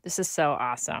 Oh, this is so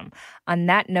awesome. On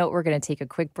that note, we're going to take a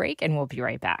quick break and we'll be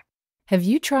right back. Have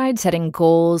you tried setting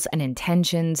goals and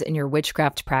intentions in your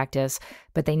witchcraft practice,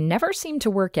 but they never seem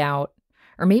to work out?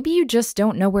 Or maybe you just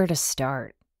don't know where to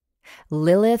start?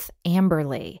 Lilith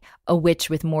Amberly, a witch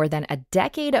with more than a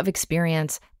decade of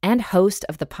experience and host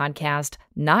of the podcast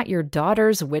Not Your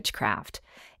Daughter's Witchcraft,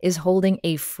 is holding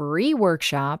a free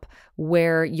workshop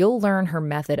where you'll learn her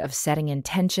method of setting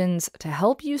intentions to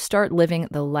help you start living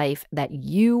the life that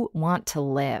you want to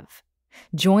live.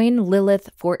 Join Lilith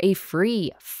for a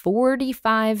free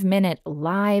 45-minute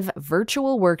live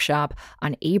virtual workshop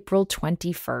on April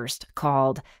 21st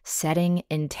called Setting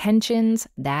Intentions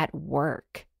That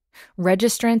Work.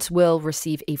 Registrants will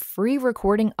receive a free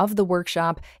recording of the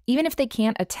workshop even if they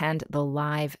can't attend the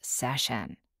live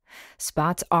session.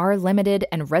 Spots are limited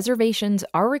and reservations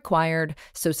are required,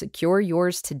 so secure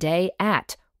yours today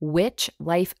at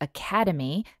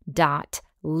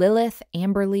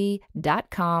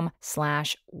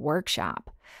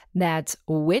witchlifeacademy.lilithamberly.com/workshop. That's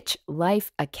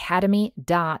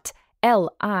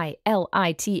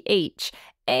witchlifeacademy.LILITH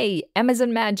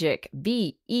Amazon Magic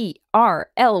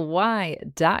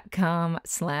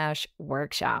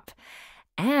BERLY.com/workshop.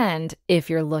 And if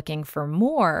you're looking for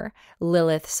more,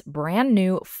 Lilith's brand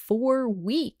new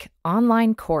 4-week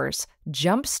online course,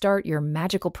 Jumpstart Your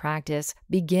Magical Practice,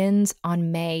 begins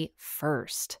on May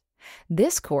 1st.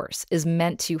 This course is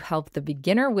meant to help the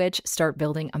beginner witch start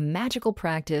building a magical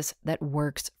practice that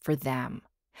works for them.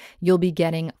 You'll be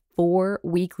getting 4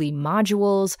 weekly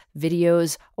modules,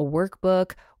 videos, a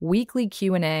workbook, weekly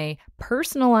Q&A,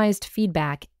 personalized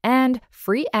feedback, and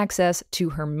free access to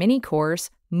her mini course,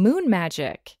 Moon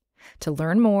Magic. To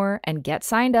learn more and get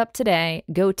signed up today,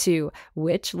 go to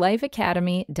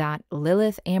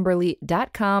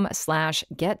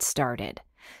witchlifeacademy.lilithamberly.com/get started.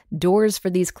 Doors for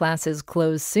these classes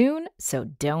close soon, so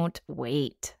don't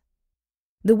wait.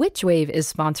 The Witch Wave is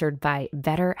sponsored by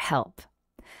BetterHelp.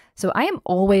 So I am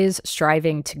always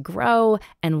striving to grow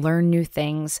and learn new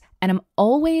things, and I'm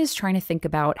always trying to think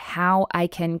about how I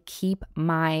can keep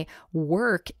my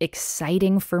work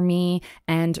exciting for me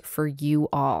and for you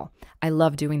all. I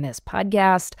love doing this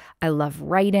podcast. I love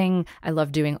writing. I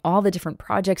love doing all the different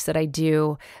projects that I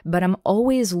do, but I'm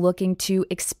always looking to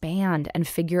expand and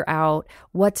figure out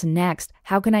what's next.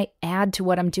 How can I add to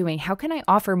what I'm doing? How can I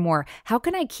offer more? How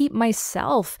can I keep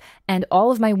myself and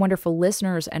all of my wonderful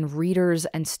listeners and readers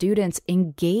and students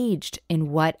engaged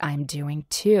in what I'm doing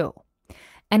too?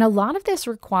 And a lot of this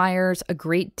requires a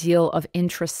great deal of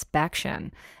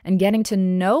introspection, and getting to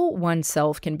know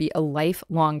oneself can be a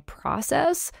lifelong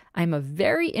process. I'm a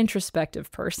very introspective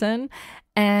person,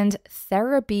 and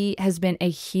therapy has been a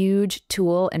huge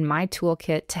tool in my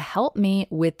toolkit to help me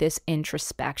with this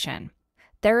introspection.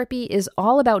 Therapy is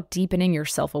all about deepening your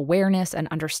self-awareness and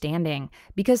understanding,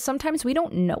 because sometimes we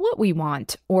don't know what we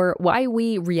want or why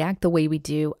we react the way we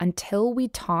do until we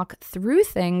talk through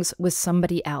things with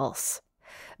somebody else.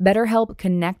 BetterHelp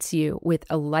connects you with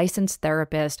a licensed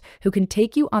therapist who can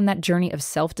take you on that journey of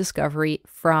self-discovery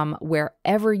from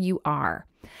wherever you are.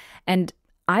 And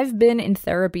I've been in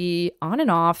therapy on and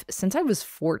off since I was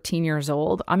 14 years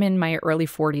old. I'm in my early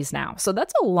 40s now, so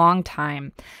that's a long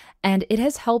time. And it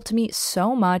has helped me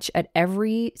so much at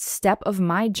every step of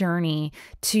my journey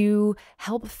to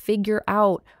help figure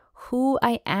out who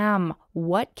I am,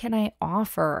 what can I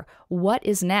offer, what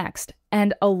is next.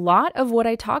 And a lot of what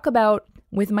I talk about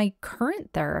with my current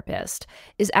therapist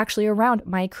is actually around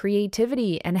my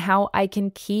creativity and how I can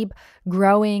keep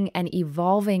growing and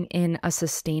evolving in a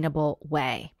sustainable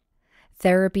way.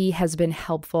 Therapy has been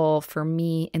helpful for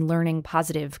me in learning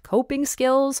positive coping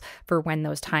skills for when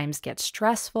those times get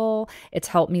stressful. It's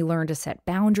helped me learn to set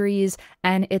boundaries,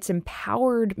 and it's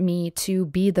empowered me to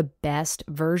be the best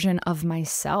version of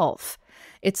myself.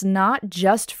 It's not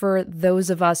just for those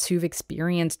of us who've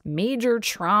experienced major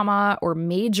trauma or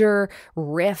major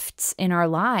rifts in our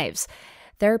lives.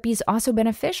 Therapy is also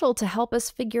beneficial to help us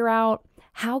figure out,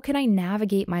 how can I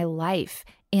navigate my life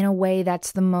in a way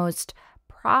that's the most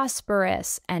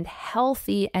prosperous and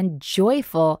healthy and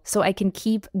joyful so I can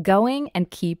keep going and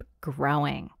keep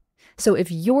growing. So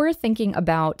if you're thinking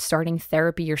about starting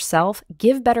therapy yourself,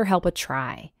 give BetterHelp a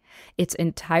try. It's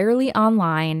entirely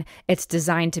online. It's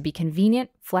designed to be convenient,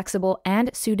 flexible,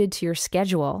 and suited to your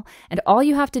schedule. And all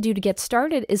you have to do to get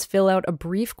started is fill out a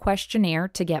brief questionnaire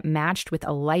to get matched with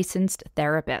a licensed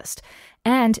therapist.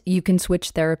 And you can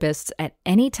switch therapists at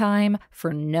any time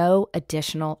for no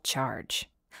additional charge.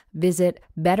 Visit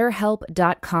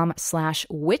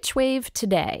betterhelp.com/witchwave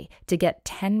today to get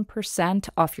 10%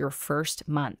 off your first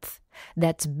month.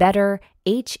 That's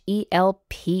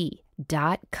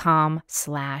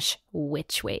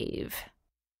betterhelp.com/witchwave.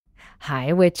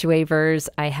 Hi, Witch Wavers.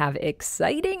 I have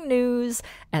exciting news.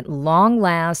 At long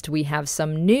last, we have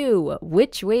some new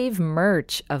Witch Wave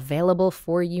merch available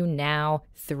for you now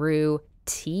through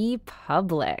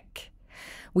TeePublic.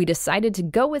 We decided to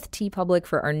go with TeePublic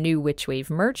for our new Witch Wave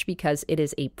merch because it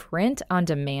is a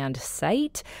print-on-demand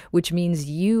site, which means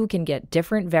you can get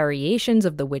different variations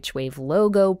of the Witch Wave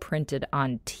logo printed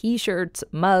on t-shirts,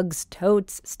 mugs,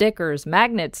 totes, stickers,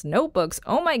 magnets, notebooks.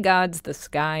 Oh my gods, the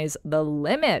sky's the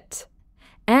limit.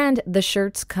 And the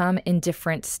shirts come in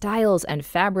different styles and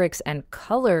fabrics and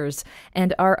colors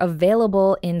and are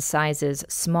available in sizes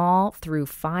small through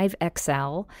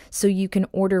 5XL, so you can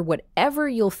order whatever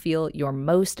you'll feel you're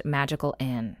most magical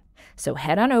in. So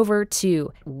head on over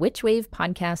to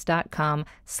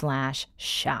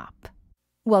witchwavepodcast.com/shop.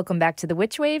 Welcome back to the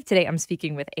Witch Wave. Today I'm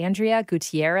speaking with Andrea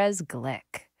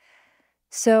Gutiérrez-Glik.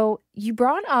 So you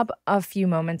brought up a few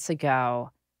moments ago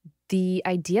the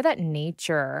idea that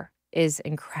nature is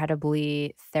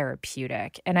incredibly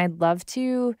therapeutic. And I'd love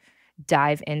to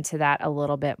dive into that a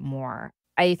little bit more.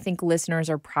 I think listeners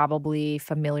are probably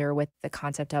familiar with the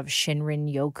concept of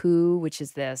Shinrin-yoku, which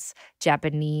is this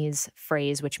Japanese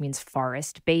phrase which means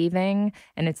forest bathing.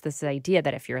 And it's this idea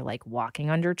that if you're like walking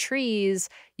under trees,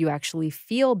 you actually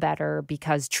feel better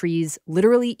because trees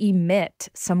literally emit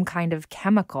some kind of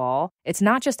chemical. It's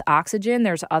not just oxygen,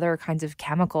 there's other kinds of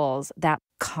chemicals that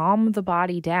calm the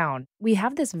body down. We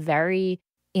have this very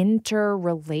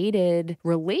interrelated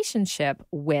relationship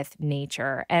with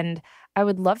nature. And I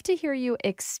would love to hear you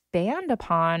expand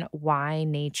upon why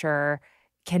nature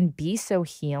can be so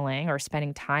healing, or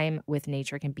spending time with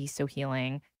nature can be so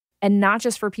healing. And not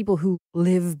just for people who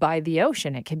live by the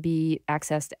ocean. It can be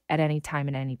accessed at any time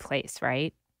in any place,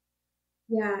 right?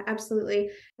 Yeah,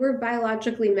 absolutely. We're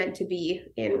biologically meant to be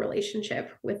in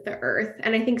relationship with the earth.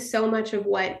 And I think so much of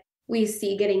what we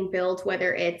see getting built,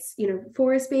 whether it's,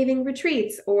 forest bathing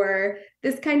retreats or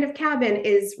this kind of cabin,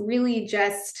 is really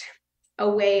just a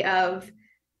way of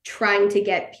trying to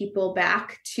get people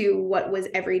back to what was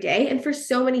every day. And for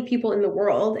so many people in the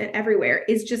world and everywhere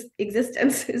is just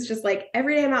existence. It's just like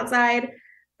every day I'm outside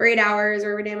for 8 hours,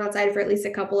 or every day I'm outside for at least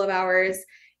a couple of hours.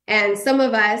 And some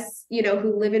of us,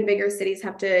 who live in bigger cities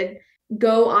have to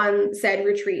go on said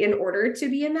retreat in order to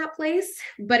be in that place.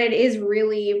 But it is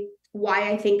really why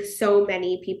I think so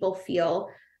many people feel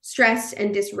stressed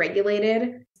and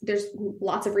dysregulated. There's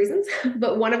lots of reasons,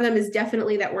 but one of them is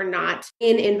definitely that we're not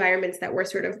in environments that we're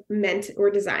sort of meant or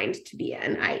designed to be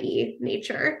in, i.e.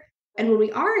 nature. And when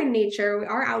we are in nature, we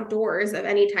are outdoors of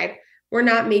any type, we're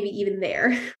not maybe even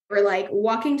there. We're like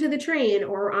walking to the train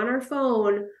or on our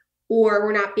phone, or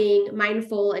we're not being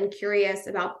mindful and curious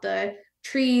about the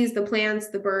trees, the plants,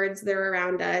 the birds that are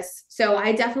around us. So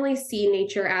I definitely see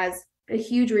nature as a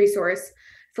huge resource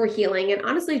for healing and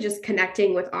honestly just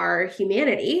connecting with our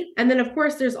humanity. And then, of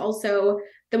course, there's also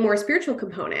the more spiritual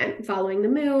component, following the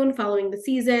moon, following the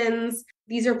seasons.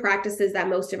 These are practices that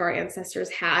most of our ancestors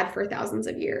had for thousands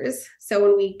of years. So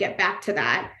when we get back to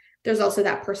that, there's also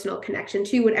that personal connection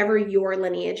to whatever your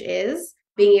lineage is,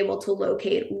 being able to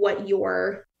locate what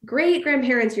your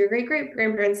great-grandparents, your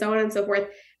great-great-grandparents, so on and so forth,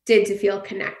 did to feel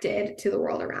connected to the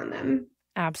world around them.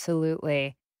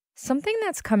 Absolutely. Something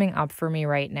that's coming up for me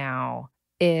right now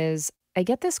is I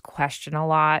get this question a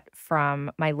lot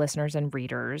from my listeners and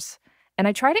readers, and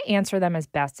I try to answer them as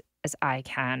best as I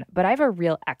can, but I have a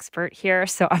real expert here,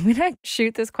 so I'm going to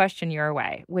shoot this question your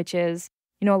way, which is,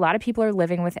 a lot of people are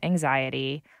living with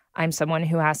anxiety. I'm someone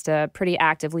who has to pretty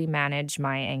actively manage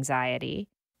my anxiety.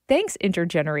 Thanks,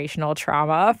 intergenerational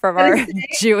trauma from our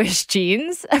Jewish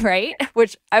genes, right?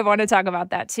 Which I want to talk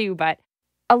about that too, but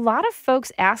a lot of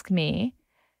folks ask me,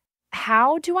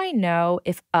 how do I know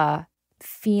if a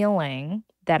feeling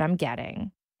that I'm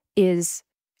getting is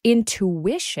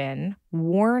intuition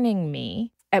warning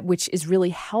me, which is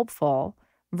really helpful,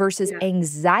 versus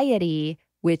anxiety,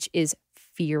 which is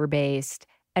fear-based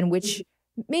and which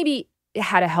maybe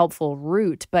had a helpful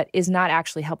root, but is not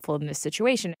actually helpful in this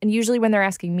situation. And usually when they're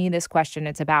asking me this question,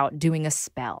 it's about doing a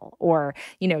spell or,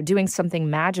 doing something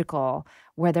magical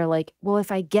where they're like, well,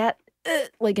 if I get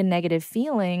like a negative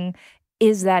feeling,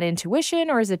 is that intuition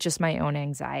or is it just my own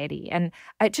anxiety? And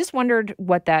I just wondered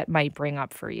what that might bring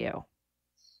up for you.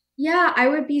 Yeah, I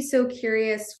would be so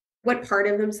curious what part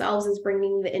of themselves is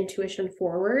bringing the intuition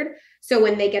forward. So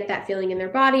when they get that feeling in their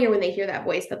body or when they hear that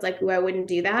voice that's like, "Ooh, I wouldn't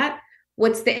do that,"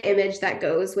 what's the image that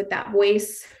goes with that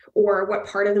voice, or what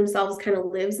part of themselves kind of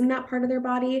lives in that part of their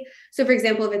body? So for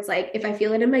example, if it's like, if I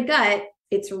feel it in my gut,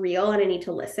 it's real and I need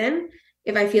to listen.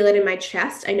 If I feel it in my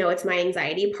chest, I know it's my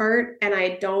anxiety part and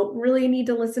I don't really need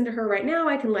to listen to her right now.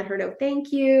 I can let her know,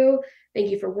 thank you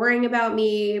for worrying about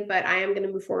me, but I am going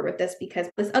to move forward with this because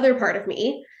this other part of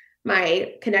me,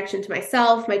 my connection to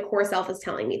myself, my core self, is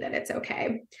telling me that it's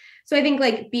okay. So I think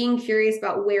like being curious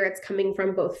about where it's coming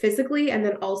from, both physically, and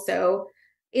then also,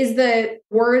 is the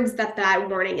words that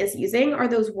warning is using, are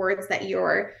those words that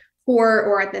your core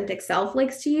or authentic self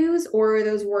likes to use, or are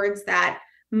those words that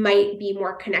might be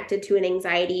more connected to an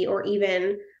anxiety or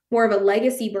even more of a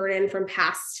legacy burden from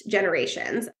past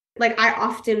generations? Like I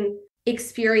often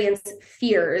experience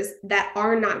fears that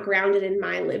are not grounded in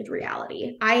my lived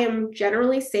reality. I am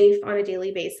generally safe on a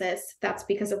daily basis. That's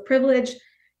because of privilege.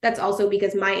 That's also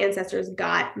because my ancestors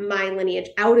got my lineage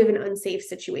out of an unsafe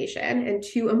situation and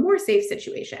to a more safe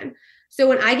situation. So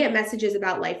when I get messages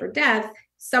about life or death,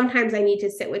 sometimes I need to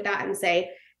sit with that and say,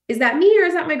 is that me or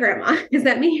is that my grandma? Is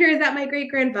that me or is that my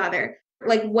great-grandfather?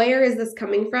 Like, where is this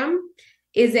coming from?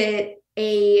 Is it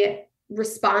a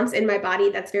response in my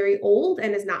body that's very old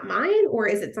and is not mine? Or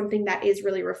is it something that is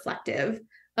really reflective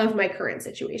of my current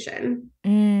situation?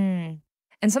 And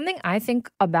something I think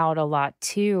about a lot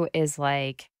too is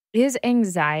like, is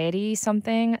anxiety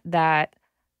something that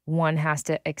one has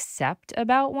to accept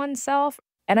about oneself?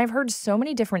 And I've heard so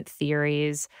many different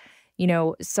theories.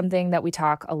 Something that we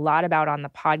talk a lot about on the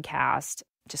podcast,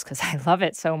 just because I love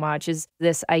it so much, is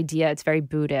this idea, it's very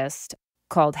Buddhist,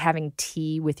 called having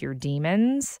tea with your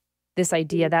demons. This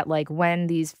idea that like when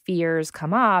these fears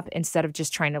come up, instead of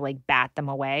just trying to like bat them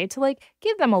away, to like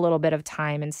give them a little bit of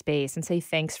time and space and say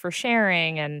thanks for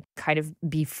sharing and kind of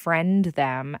befriend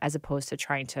them as opposed to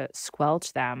trying to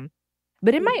squelch them.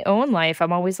 But in my own life,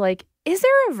 I'm always like, is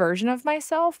there a version of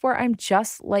myself where I'm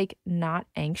just like not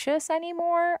anxious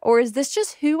anymore? Or is this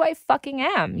just who I fucking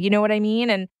am? You know what I mean?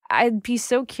 And I'd be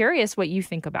so curious what you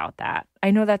think about that.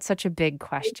 I know that's such a big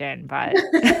question, but.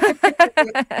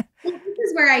 This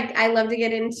is where I love to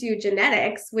get into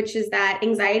genetics, which is that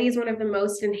anxiety is one of the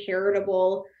most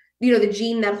inheritable, the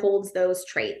gene that holds those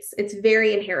traits. It's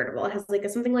very inheritable. It has like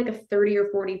something like a 30 or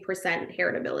 40%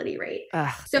 heritability rate.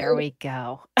 So there we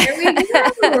go. There we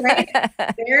go, right?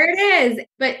 There it is.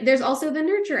 But there's also the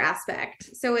nurture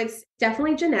aspect. So it's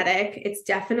definitely genetic. It's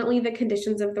definitely the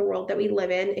conditions of the world that we live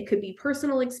in. It could be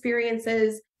personal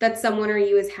experiences that someone or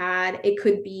you has had. It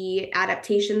could be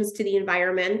adaptations to the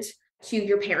environment, to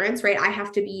your parents, right? I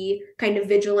have to be kind of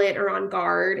vigilant or on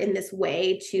guard in this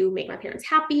way to make my parents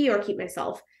happy or keep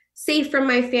myself safe from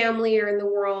my family or in the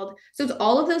world. So it's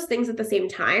all of those things at the same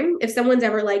time. If someone's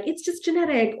ever like, it's just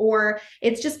genetic, or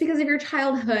it's just because of your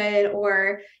childhood,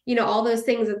 or, all those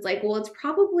things, it's like, well, it's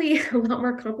probably a lot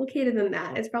more complicated than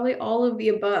that. It's probably all of the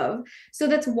above. So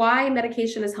that's why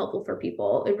medication is helpful for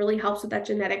people. It really helps with that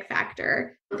genetic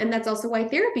factor. And that's also why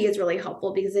therapy is really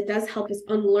helpful, because it does help us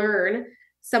unlearn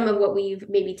some of what we've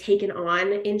maybe taken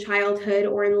on in childhood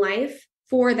or in life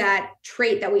for that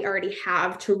trait that we already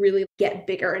have to really get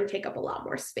bigger and take up a lot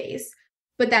more space.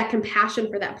 But that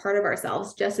compassion for that part of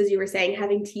ourselves, just as you were saying,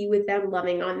 having tea with them,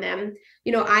 loving on them.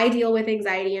 I deal with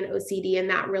anxiety and OCD, and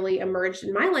that really emerged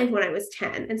in my life when I was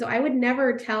 10. And so I would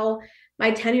never tell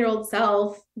my 10-year-old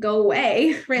self, go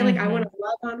away, right? Like, I want to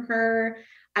love on her.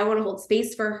 I want to hold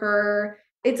space for her.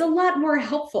 It's a lot more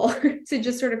helpful to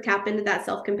just sort of tap into that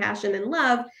self-compassion and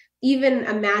love. Even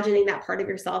imagining that part of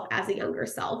yourself as a younger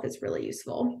self is really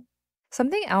useful.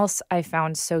 Something else I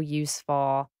found so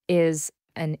useful is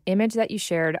an image that you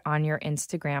shared on your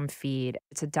Instagram feed.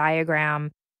 It's a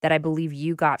diagram that I believe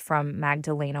you got from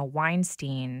Magdalena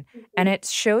Weinstein, and it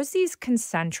shows these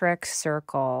concentric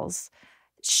circles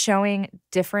showing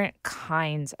different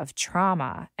kinds of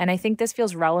trauma. And I think this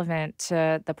feels relevant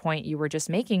to the point you were just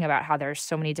making about how there's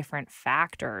so many different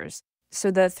factors. So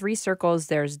the 3 circles,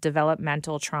 there's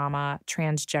developmental trauma,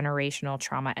 transgenerational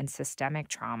trauma, and systemic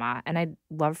trauma. And I'd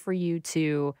love for you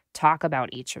to talk about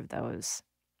each of those.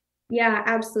 Yeah,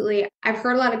 absolutely. I've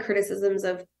heard a lot of criticisms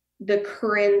of the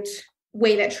current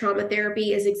way that trauma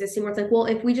therapy is existing, where it's like, well,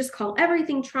 if we just call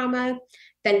everything trauma,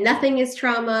 then nothing is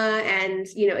trauma. And,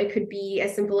 it could be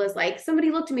as simple as like,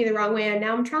 somebody looked at me the wrong way and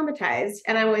now I'm traumatized.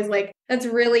 And I'm always like, that's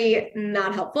really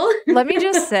not helpful. Let me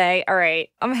just say, all right,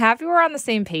 I'm happy we're on the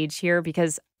same page here,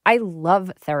 because I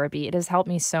love therapy. It has helped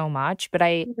me so much, but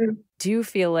I do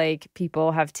feel like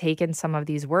people have taken some of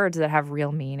these words that have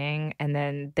real meaning and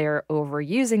then they're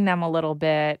overusing them a little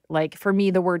bit. Like for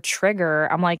me, the word trigger,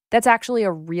 I'm like, that's actually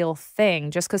a real thing.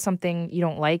 Just because something you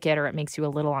don't like it or it makes you a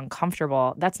little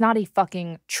uncomfortable, that's not a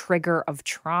fucking trigger of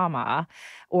trauma.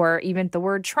 Or even the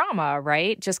word trauma,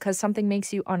 right? Just because something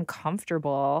makes you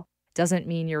uncomfortable doesn't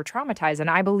mean you're traumatized. And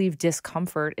I believe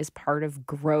discomfort is part of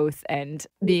growth and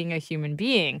being a human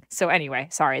being. So anyway,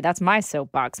 sorry, that's my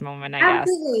soapbox moment, I guess.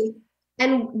 Absolutely.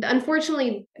 And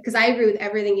unfortunately, because I agree with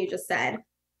everything you just said,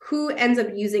 who ends up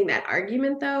using that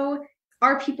argument though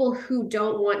are people who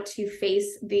don't want to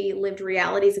face the lived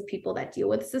realities of people that deal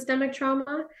with systemic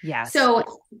trauma. Yes. So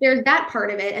there's that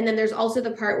part of it. And then there's also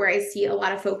the part where I see a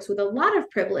lot of folks with a lot of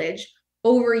privilege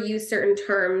overuse certain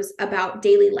terms about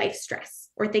daily life stress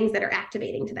or things that are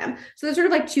activating to them. So there's sort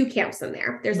of like 2 camps in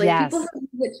there. There's like people who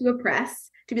use it to oppress,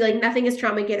 to be like, nothing is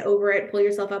trauma, get over it, pull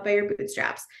yourself up by your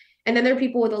bootstraps. And then there are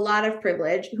people with a lot of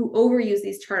privilege who overuse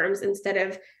these terms instead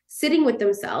of sitting with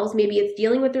themselves. Maybe it's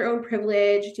dealing with their own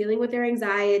privilege, dealing with their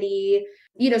anxiety,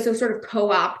 so sort of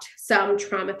co-opt some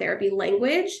trauma therapy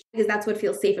language because that's what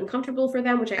feels safe and comfortable for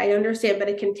them, which I understand, but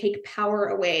it can take power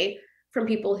away from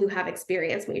people who have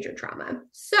experienced major trauma.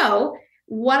 So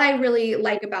what I really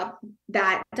like about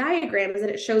that diagram is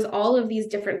that it shows all of these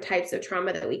different types of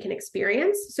trauma that we can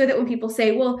experience, so that when people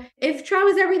say, well, if trauma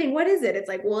is everything, what is it? It's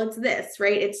like, well, it's this,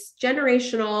 right? It's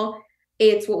generational.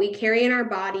 It's what we carry in our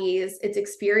bodies. It's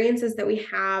experiences that we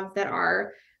have that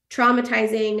are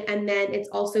traumatizing. And then it's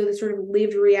also the sort of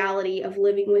lived reality of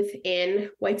living within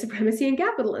white supremacy and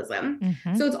capitalism.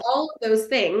 So it's all of those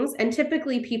things. And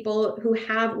typically people who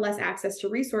have less access to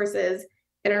resources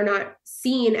and are not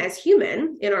seen as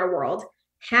human in our world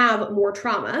have more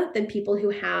trauma than people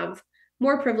who have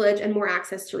more privilege and more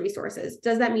access to resources.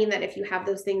 Does that mean that if you have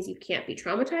those things, you can't be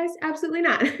traumatized? Absolutely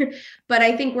not. But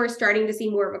I think we're starting to see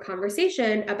more of a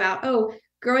conversation about,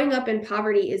 growing up in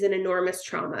poverty is an enormous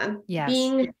trauma. Yes.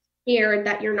 Being scared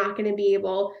that you're not going to be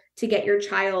able to get your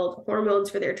child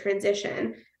hormones for their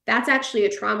transition, that's actually a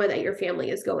trauma that your family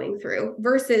is going through,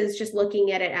 versus just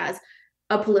looking at it as,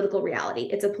 a political reality.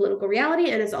 It's a political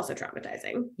reality, and it's also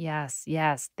traumatizing. Yes,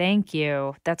 yes. Thank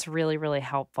you. That's really, really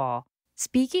helpful.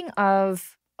 Speaking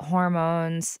of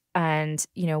hormones and,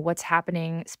 what's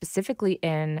happening specifically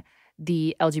in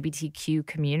the LGBTQ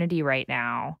community right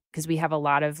now, because we have a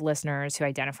lot of listeners who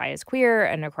identify as queer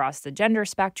and across the gender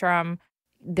spectrum.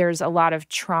 There's a lot of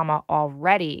trauma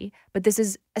already, but this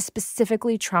is a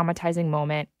specifically traumatizing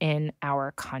moment in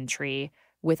our country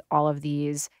with all of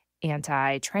these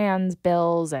anti-trans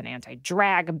bills and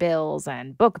anti-drag bills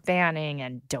and book banning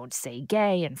and don't say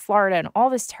gay in Florida and all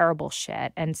this terrible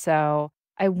shit. And so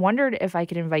I wondered if I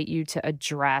could invite you to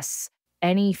address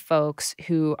any folks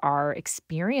who are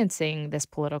experiencing this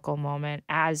political moment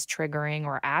as triggering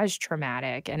or as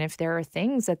traumatic, and if there are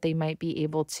things that they might be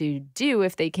able to do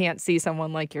if they can't see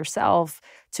someone like yourself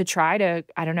to try to,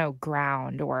 I don't know,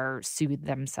 ground or soothe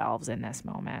themselves in this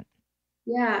moment.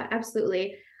 Yeah,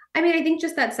 absolutely. I mean, I think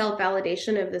just that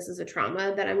self-validation of this is a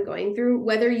trauma that I'm going through,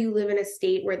 whether you live in a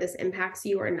state where this impacts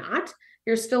you or not,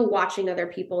 you're still watching other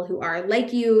people who are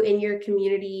like you in your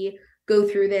community go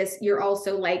through this. You're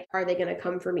also like, are they going to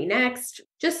come for me next?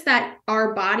 Just that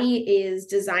our body is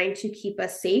designed to keep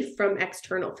us safe from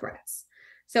external threats.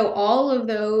 So all of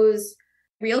those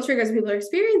real triggers people are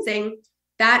experiencing,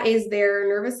 that is their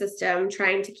nervous system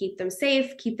trying to keep them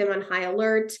safe, keep them on high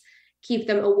alert, keep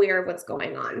them aware of what's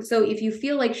going on. So if you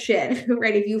feel like shit,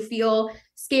 right? If you feel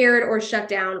scared or shut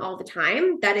down all the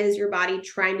time, that is your body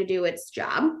trying to do its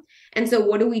job. And so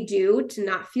what do we do to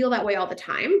not feel that way all the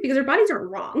time? Because our bodies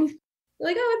aren't wrong. We're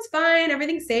like, oh, it's fine.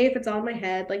 Everything's safe. It's all in my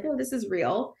head. Like, no, this is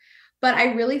real. But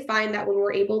I really find that when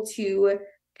we're able to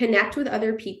connect with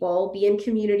other people, be in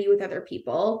community with other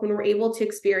people, when we're able to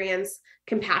experience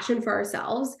compassion for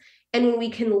ourselves, and when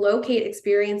we can locate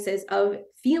experiences of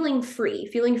feeling free,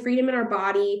 feeling freedom in our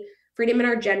body, freedom in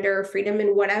our gender, freedom in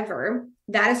whatever,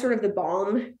 that is sort of the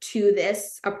balm to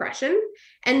this oppression.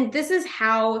 And this is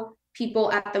how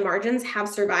people at the margins have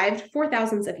survived for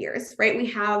thousands of years, right? We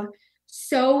have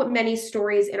so many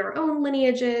stories in our own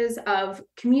lineages of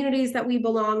communities that we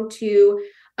belong to,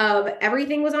 of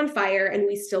everything was on fire and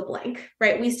we still blank,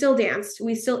 right? We still danced,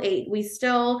 we still ate, we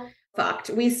still fucked,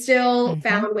 we still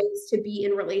found ways to be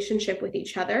in relationship with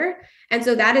each other. And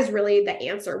so that is really the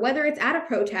answer, whether it's at a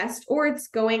protest or it's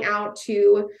going out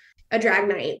to a drag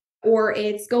night, or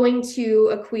it's going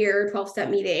to a queer 12-step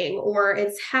meeting, or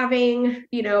it's having,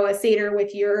 a Seder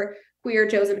with your queer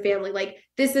chosen family. Like,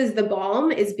 this is the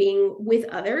balm, is being with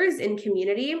others in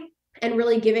community and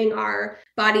really giving our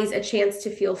bodies a chance to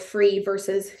feel free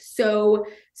versus so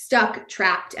stuck,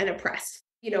 trapped, and oppressed.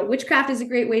 Witchcraft is a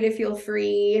great way to feel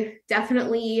free.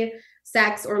 Definitely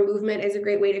sex or movement is a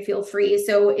great way to feel free.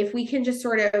 So if we can just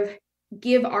sort of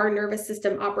give our nervous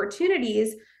system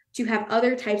opportunities to have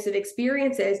other types of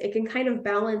experiences, it can kind of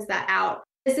balance that out.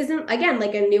 This isn't, again,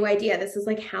 like a new idea. This is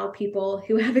like how people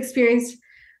who have experienced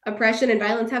oppression and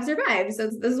violence have survived. So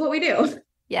this is what we do.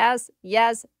 Yes,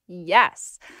 yes,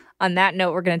 yes. On that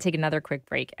note, we're going to take another quick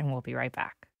break and we'll be right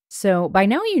back. So by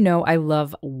now, I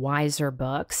love Wiser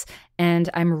Books, and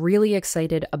I'm really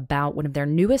excited about one of their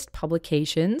newest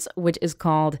publications, which is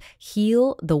called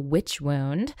Heal the Witch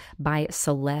Wound by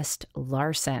Celeste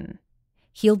Larson.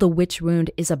 Heal the Witch Wound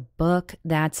is a book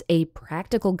that's a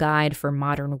practical guide for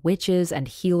modern witches and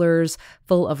healers,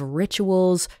 full of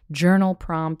rituals, journal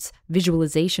prompts,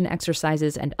 visualization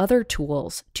exercises, and other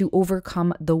tools to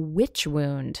overcome the witch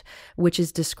wound, which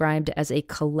is described as a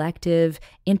collective,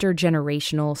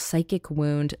 intergenerational psychic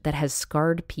wound that has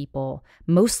scarred people,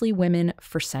 mostly women,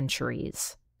 for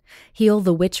centuries. Heal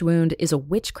the Witch Wound is a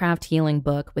witchcraft healing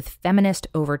book with feminist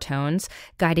overtones,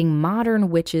 guiding modern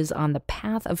witches on the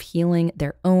path of healing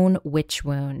their own witch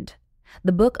wound.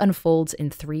 The book unfolds in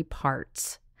 3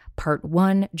 parts. Part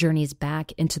 1 journeys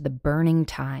back into the burning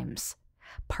times.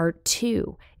 Part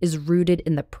 2 is rooted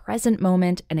in the present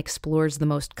moment and explores the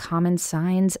most common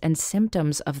signs and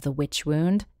symptoms of the witch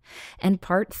wound. And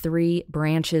Part 3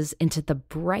 branches into the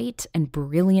bright and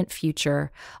brilliant future,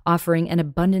 offering an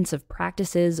abundance of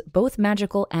practices, both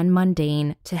magical and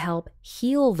mundane, to help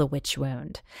heal the witch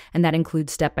wound. And that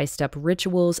includes step-by-step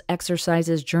rituals,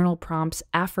 exercises, journal prompts,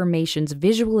 affirmations,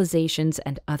 visualizations,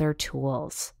 and other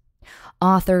tools.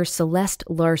 Author Celeste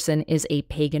Larson is a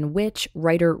pagan witch,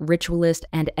 writer, ritualist,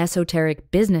 and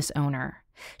esoteric business owner.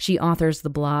 She authors the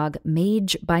blog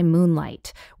Mage by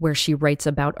Moonlight, where she writes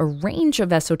about a range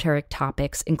of esoteric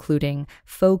topics, including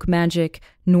folk magic,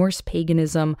 Norse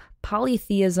paganism,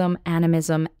 polytheism,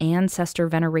 animism, ancestor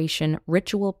veneration,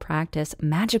 ritual practice,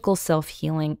 magical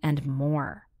self-healing, and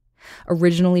more.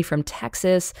 Originally from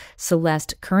Texas,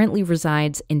 Celeste currently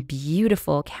resides in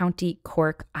beautiful County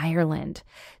Cork, Ireland.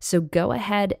 So go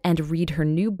ahead and read her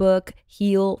new book,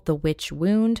 Heal the Witch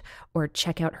Wound, or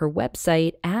check out her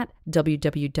website at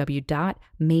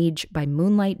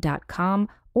www.magebymoonlight.com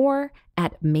or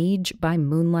at Mage by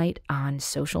Moonlight on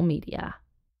social media.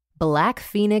 Black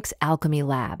Phoenix Alchemy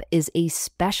Lab is a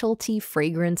specialty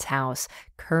fragrance house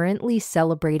currently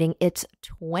celebrating its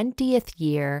 20th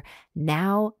year,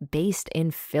 now based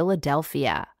in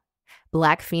Philadelphia.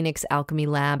 Black Phoenix Alchemy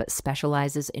Lab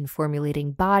specializes in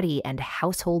formulating body and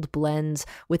household blends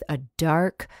with a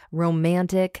dark,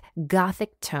 romantic,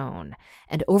 gothic tone.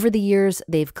 And over the years,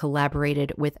 they've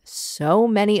collaborated with so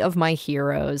many of my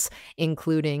heroes,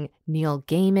 including Neil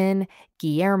Gaiman,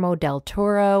 Guillermo del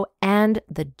Toro, and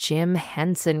the Jim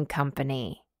Henson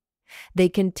Company. They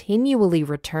continually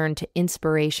return to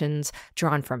inspirations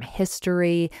drawn from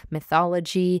history,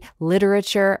 mythology,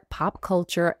 literature, pop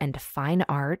culture, and fine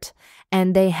art,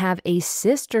 and they have a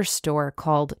sister store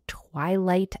called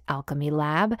Twilight Alchemy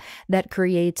Lab that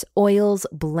creates oils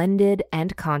blended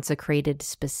and consecrated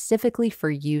specifically for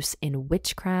use in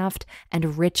witchcraft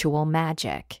and ritual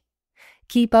magic.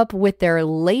 Keep up with their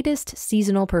latest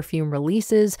seasonal perfume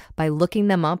releases by looking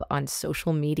them up on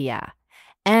social media.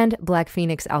 And Black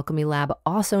Phoenix Alchemy Lab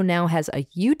also now has a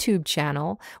YouTube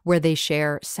channel where they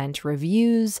share scent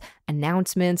reviews,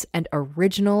 announcements, and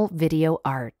original video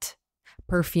art.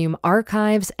 Perfume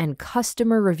archives and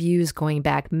customer reviews going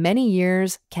back many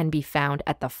years can be found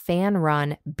at the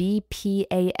fan-run bpal.org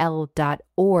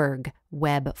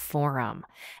web forum.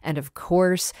 And of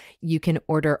course, you can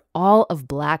order all of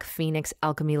Black Phoenix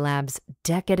Alchemy Lab's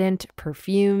decadent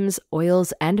perfumes,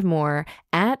 oils, and more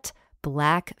at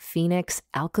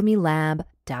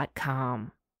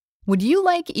blackphoenixalchemylab.com. Would you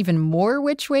like even more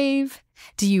Witch Wave?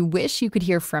 Do you wish you could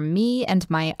hear from me and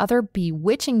my other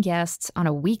bewitching guests on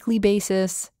a weekly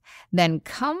basis? Then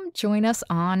come join us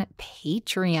on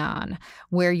Patreon,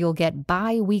 where you'll get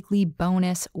bi-weekly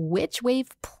bonus Witch Wave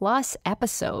Plus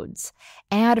episodes,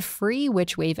 ad-free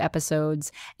Witch Wave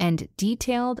episodes, and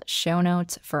detailed show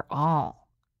notes for all.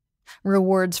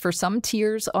 Rewards for some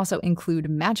tiers also include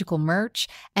magical merch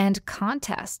and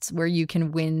contests where you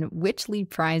can win Witchly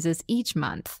prizes each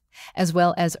month, as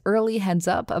well as early heads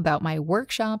up about my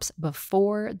workshops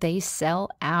before they sell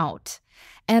out.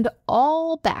 And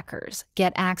all backers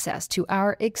get access to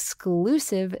our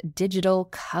exclusive digital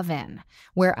coven,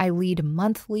 where I lead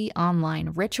monthly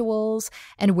online rituals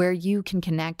and where you can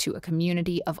connect to a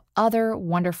community of other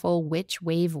wonderful Witch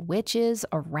Wave witches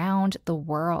around the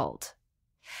world.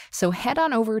 So head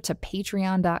on over to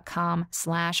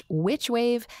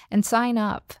patreon.com/witchwave and sign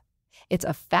up. It's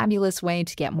a fabulous way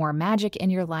to get more magic in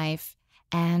your life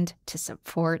and to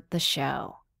support the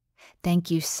show.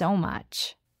 Thank you so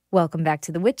much. Welcome back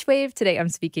to the Witch Wave. Today I'm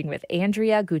speaking with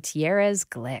Andrea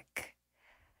Gutiérrez-Glik.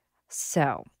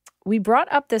 So we brought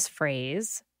up this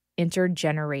phrase,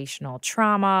 intergenerational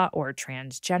trauma or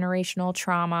transgenerational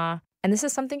trauma. And this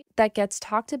is something that gets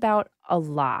talked about a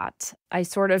lot. I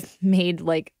sort of made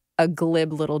like a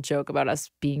glib little joke about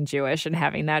us being Jewish and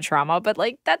having that trauma, but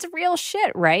like that's real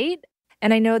shit, right?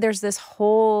 And I know there's this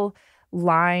whole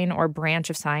line or branch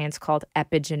of science called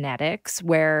epigenetics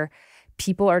where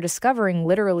people are discovering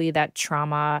literally that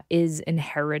trauma is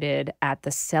inherited at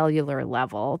the cellular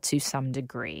level to some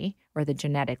degree, or the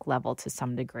genetic level to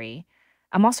some degree.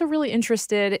 I'm also really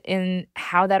interested in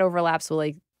how that overlaps with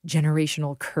like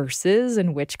generational curses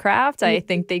and witchcraft. I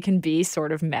think they can be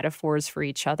sort of metaphors for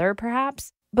each other,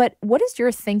 perhaps. But what is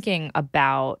your thinking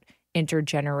about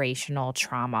intergenerational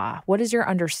trauma? What is your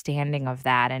understanding of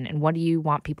that, and what do you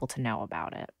want people to know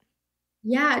about it?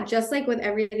 Yeah, just like with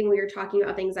everything we were talking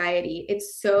about with anxiety,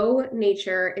 it's so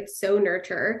nature, it's so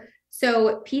nurture.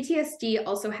 So PTSD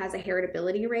also has a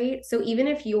heritability rate. So even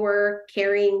if your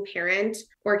carrying parent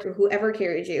or whoever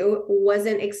carried you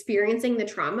wasn't experiencing the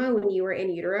trauma when you were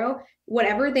in utero,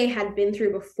 whatever they had been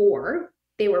through before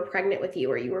they were pregnant with you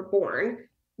or you were born,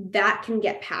 that can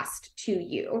get passed to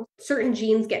you. Certain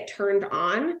genes get turned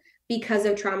on because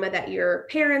of trauma that your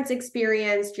parents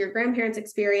experienced, your grandparents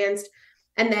experienced.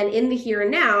 And then in the here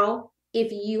and now,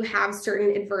 if you have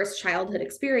certain adverse childhood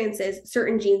experiences,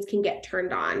 certain genes can get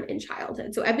turned on in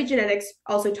childhood. So epigenetics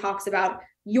also talks about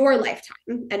your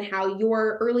lifetime and how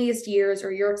your earliest years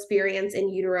or your experience in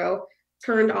utero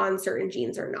turned on certain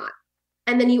genes or not.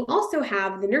 And then you also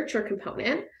have the nurture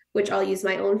component, which I'll use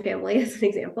my own family as an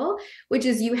example, which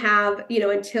is you have,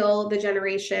 until the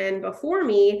generation before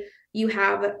me, you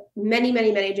have many,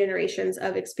 many, many generations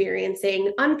of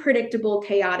experiencing unpredictable,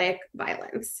 chaotic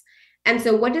violence. And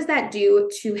so what does that do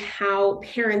to how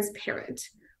parents parent,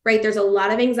 right? There's a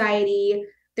lot of anxiety.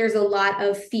 there's a lot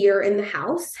of fear in the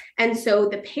house. And so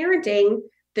the parenting,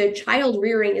 the child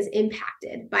rearing is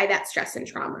impacted by that stress and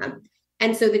trauma.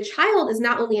 And so the child is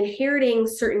not only inheriting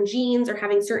certain genes or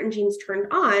having certain genes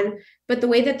turned on, but the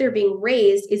way that they're being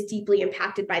raised is deeply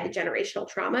impacted by the generational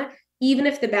trauma, even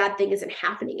if the bad thing isn't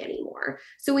happening anymore.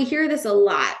 So we hear this a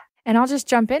lot. And I'll just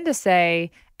jump in to say,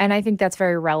 and I think that's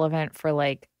very relevant for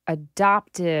like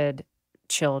adopted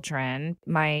children.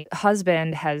 My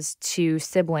husband has 2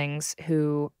 siblings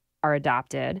who are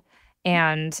adopted.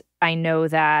 And I know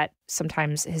that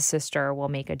sometimes his sister will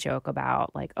make a joke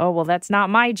about like, oh, well, that's not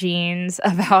my genes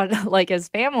about like his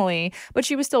family. But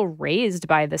she was still raised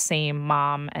by the same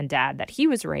mom and dad that he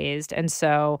was raised. And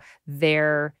so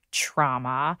their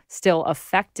trauma still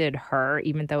affected her,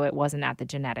 even though it wasn't at the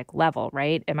genetic level,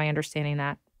 right? Am I understanding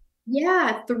that?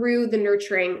 Yeah, through the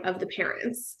nurturing of the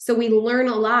parents. So we learn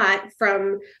a lot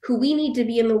from who we need to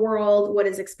be in the world, what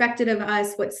is expected of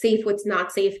us, what's safe, what's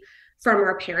not safe from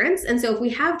our parents. And so if we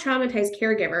have traumatized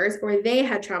caregivers or they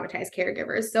had traumatized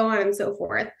caregivers, so on and so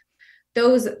forth,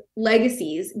 those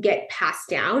legacies get passed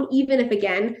down, even if,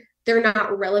 again, they're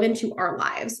not relevant to our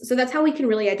lives. So that's how we can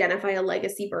really identify a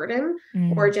legacy burden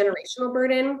or a generational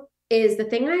burden is the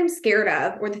thing I'm scared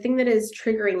of or the thing that is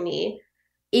triggering me.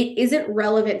 It isn't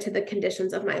relevant to the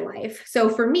conditions of my life. So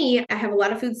for me, I have a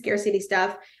lot of food scarcity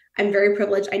stuff. I'm very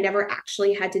privileged. I never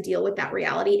actually had to deal with that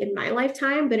reality in my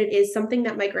lifetime, but it is something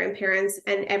that my grandparents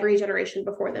and every generation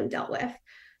before them dealt with.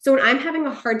 So when I'm having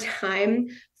a hard time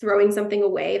throwing something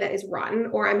away that is rotten,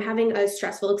 or I'm having a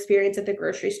stressful experience at the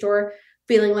grocery store,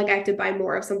 feeling like I have to buy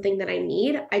more of something that I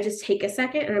need, I just take a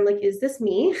second and I'm like, is this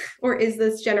me or is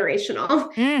this generational?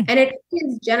 And it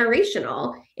is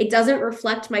generational. It doesn't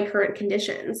reflect my current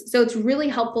conditions. So it's really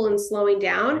helpful in slowing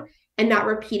down and not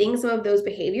repeating some of those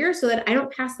behaviors so that I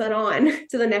don't pass that on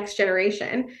to the next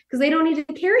generation because they don't need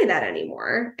to carry that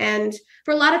anymore. And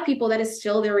for a lot of people, that is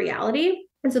still their reality.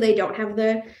 And so they don't have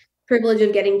the privilege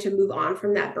of getting to move on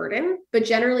from that burden. But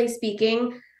generally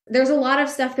speaking, there's a lot of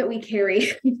stuff that we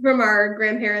carry from our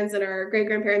grandparents and our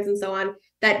great-grandparents and so on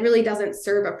that really doesn't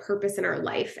serve a purpose in our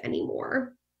life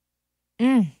anymore.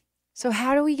 So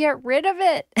how do we get rid of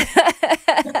it?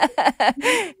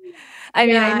 I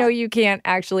mean, I know you can't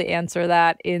actually answer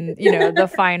that in,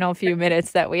 the final few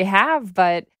minutes that we have,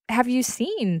 but have you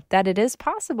seen that it is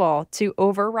possible to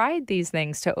override these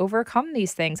things, to overcome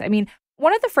these things? I mean,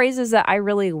 one of the phrases that I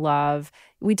really love,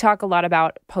 we talk a lot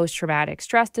about post-traumatic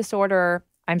stress disorder.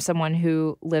 I'm someone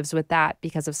who lives with that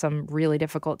because of some really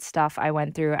difficult stuff I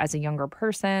went through as a younger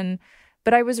person.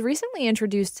 But I was recently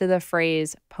introduced to the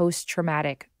phrase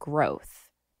post-traumatic growth,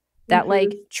 that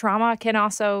like trauma can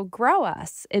also grow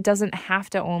us. It doesn't have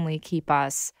to only keep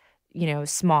us,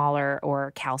 smaller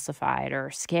or calcified or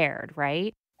scared,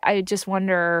 right? I just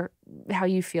wonder how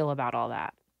you feel about all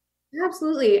that.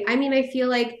 Absolutely. I mean, I feel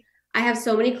like I have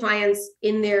so many clients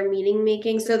in their meaning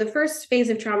making. So the first phase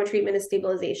of trauma treatment is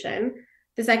stabilization.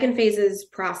 The second phase is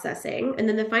processing. And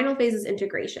then the final phase is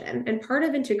integration. And part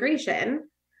of integration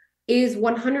is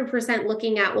 100%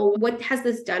 looking at, well, what has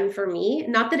this done for me?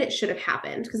 Not that it should have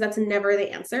happened, because that's never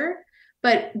the answer.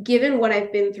 But given what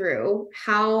I've been through,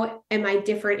 how am I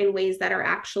different in ways that are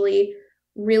actually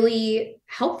really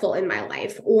helpful in my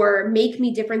life or make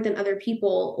me different than other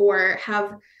people or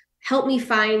have helped me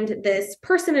find this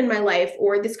person in my life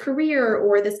or this career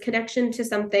or this connection to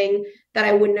something that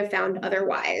I wouldn't have found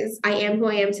otherwise. I am who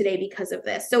I am today because of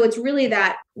this. So it's really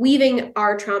that weaving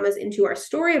our traumas into our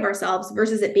story of ourselves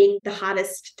versus it being the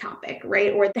hottest topic,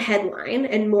 right? Or the headline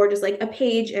and more just like a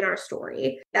page in our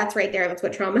story. That's right there. That's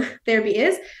what trauma therapy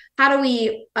is. How do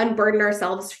we unburden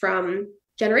ourselves from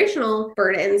generational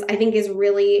burdens? I think is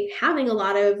really having a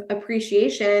lot of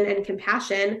appreciation and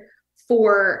compassion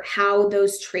for how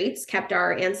those traits kept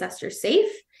our ancestors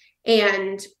safe.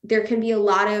 And there can be a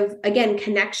lot of, again,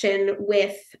 connection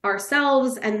with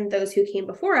ourselves and those who came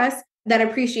before us, that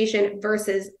appreciation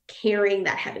versus carrying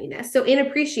that heaviness. So in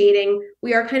appreciating,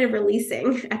 we are kind of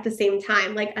releasing at the same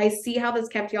time. Like, I see how this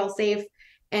kept y'all safe,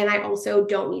 and I also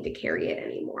don't need to carry it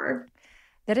anymore.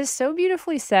 That is so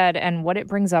beautifully said. And what it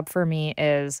brings up for me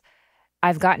is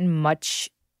I've gotten much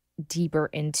deeper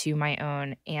into my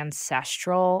own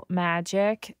ancestral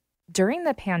magic. During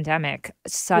the pandemic,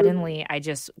 suddenly I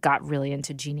just got really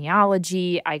into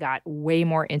genealogy. I got way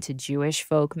more into Jewish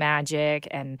folk magic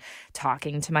and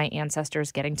talking to my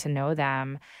ancestors, getting to know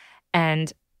them.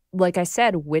 And like I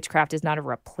said, witchcraft is not a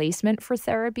replacement for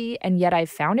therapy. And yet I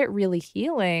found it really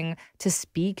healing to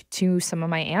speak to some of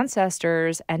my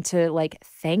ancestors and to like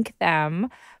thank them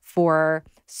for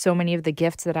so many of the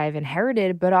gifts that I've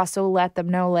inherited, but also let them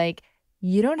know like,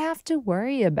 you don't have to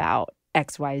worry about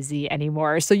XYZ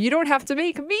anymore. So you don't have to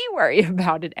make me worry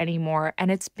about it anymore.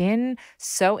 And it's been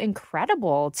so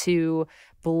incredible to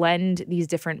blend these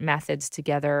different methods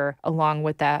together along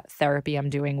with that therapy I'm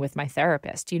doing with my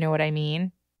therapist. You know what I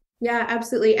mean? Yeah,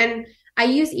 absolutely. And I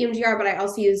use EMDR, but I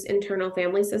also use internal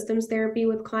family systems therapy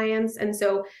with clients. And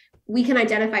so we can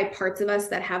identify parts of us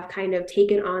that have kind of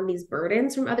taken on these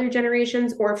burdens from other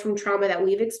generations or from trauma that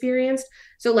we've experienced.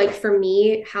 So like for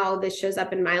me, how this shows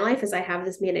up in my life is I have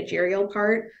this managerial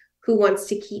part who wants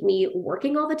to keep me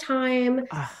working all the time,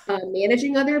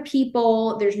 managing other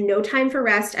people. There's no time for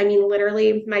rest. I mean,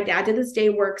 literally, my dad to this day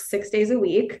works 6 days a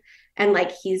week, and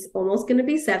like he's almost going to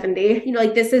be 70. You know,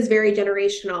 like this is very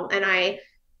generational, and I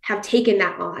have taken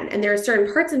that on. And there are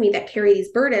certain parts of me that carry these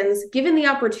burdens. Given the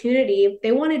opportunity,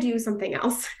 they want to do something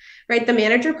else, right? The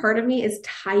manager part of me is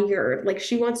tired. Like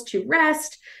she wants to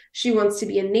rest. She wants to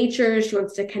be in nature. She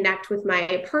wants to connect with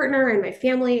my partner and my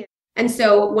family. And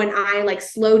so when I like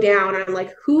slow down, I'm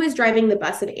like, who is driving the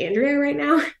bus of Andrea right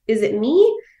now? Is it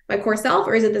me, my core self,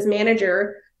 or is it this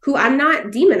manager who I'm not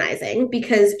demonizing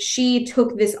because she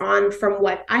took this on from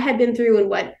what I had been through and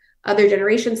what other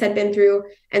generations had been through.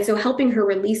 And so helping her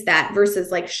release that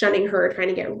versus like shunning her, trying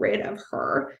to get rid of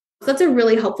her. So that's a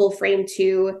really helpful frame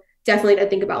to definitely to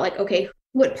think about like, okay,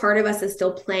 what part of us is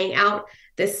still playing out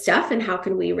this stuff and how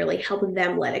can we really help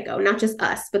them let it go? Not just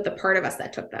us, but the part of us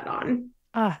that took that on.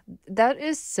 That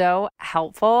is so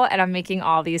helpful. And I'm making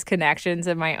all these connections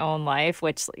in my own life,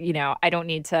 which, you know, I don't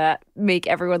need to make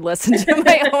everyone listen to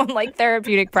my own like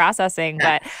therapeutic processing,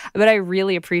 but I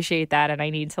really appreciate that. And I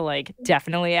need to like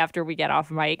definitely after we get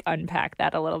off mic, unpack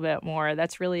that a little bit more.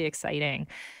 That's really exciting.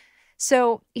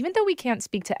 So even though we can't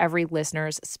speak to every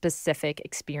listener's specific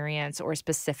experience or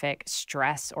specific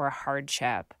stress or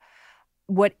hardship,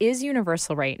 what is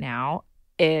universal right now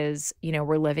is, you know,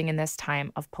 we're living in this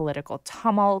time of political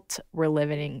tumult. We're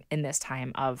living in this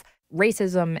time of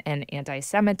racism and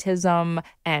anti-Semitism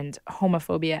and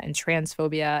homophobia and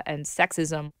transphobia and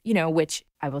sexism, you know, which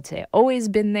I will say always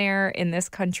been there in this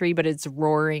country, but it's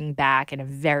roaring back in a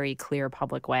very clear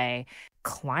public way.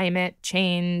 Climate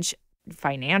change,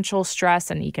 financial stress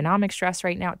and economic stress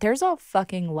right now. There's a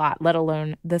fucking lot, let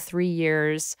alone the 3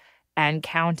 years and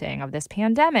counting of this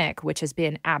pandemic, which has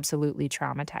been absolutely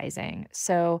traumatizing.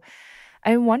 So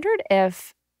I wondered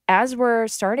if, as we're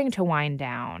starting to wind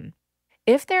down,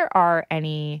 if there are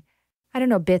any, I don't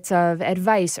know, bits of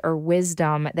advice or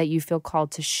wisdom that you feel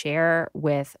called to share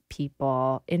with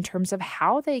people in terms of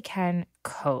how they can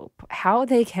cope, how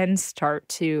they can start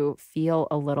to feel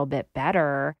a little bit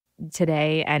better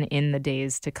today and in the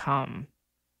days to come.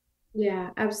 Yeah,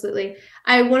 absolutely.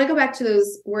 I want to go back to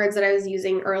those words that I was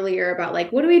using earlier about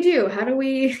like, what do we do? How do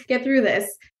we get through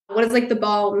this? What is like the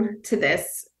balm to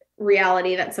this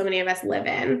reality that so many of us live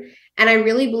in? And I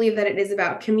really believe that it is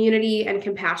about community and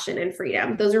compassion and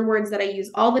freedom. Those are words that I use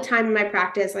all the time in my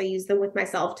practice. I use them with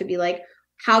myself to be like,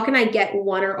 how can I get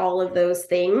one or all of those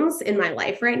things in my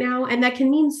life right now? And that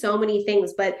can mean so many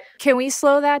things, but can we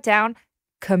slow that down?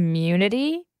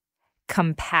 Community,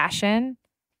 compassion,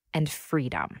 and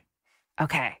freedom.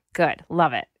 Okay, good.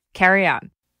 Love it. Carry on.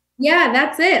 Yeah,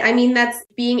 that's it. I mean, that's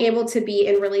being able to be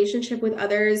in relationship with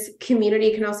others.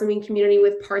 Community can also mean community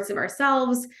with parts of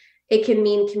ourselves. It can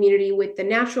mean community with the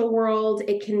natural world.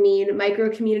 It can mean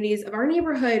micro communities of our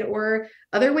neighborhood or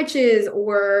other witches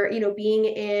or, you know, being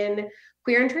in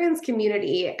queer and trans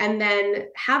community, and then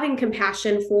having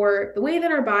compassion for the way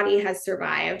that our body has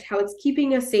survived, how it's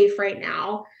keeping us safe right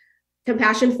now,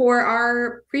 compassion for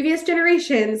our previous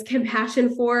generations,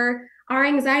 compassion for our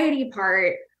anxiety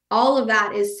part. All of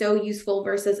that is so useful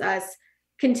versus us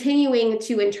continuing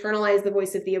to internalize the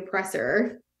voice of the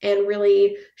oppressor and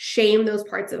really shame those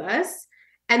parts of us.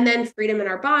 And then freedom in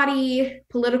our body,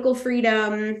 political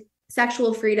freedom,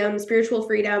 sexual freedom, spiritual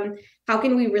freedom. How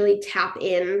can we really tap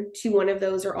in to one of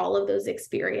those or all of those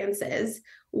experiences?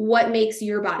 What makes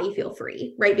your body feel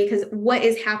free, right? Because what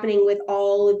is happening with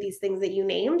all of these things that you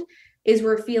named is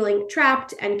we're feeling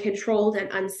trapped and controlled and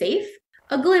unsafe.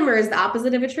 A glimmer is the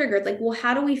opposite of a trigger. It's like, well,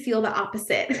 how do we feel the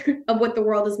opposite of what the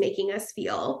world is making us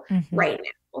feel right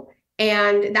now?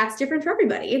 And that's different for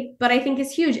everybody, but I think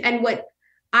is huge. And what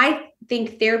I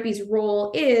think therapy's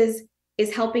role is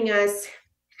helping us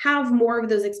have more of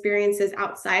those experiences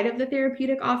outside of the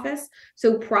therapeutic office.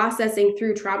 So processing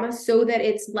through trauma so that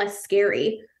it's less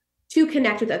scary to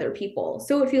connect with other people.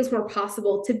 So it feels more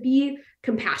possible to be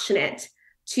compassionate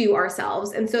to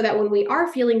ourselves. And so that when we are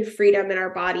feeling freedom in our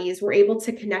bodies, we're able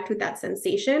to connect with that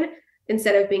sensation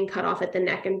instead of being cut off at the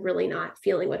neck and really not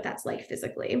feeling what that's like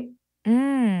physically.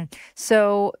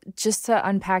 So just to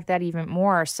unpack that even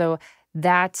more, so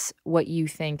that's what you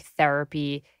think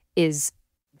therapy is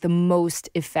the most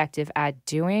effective at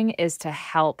doing is to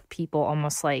help people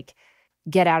almost like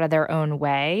get out of their own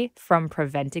way from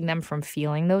preventing them from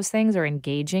feeling those things or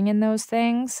engaging in those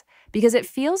things. Because it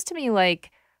feels to me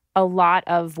like a lot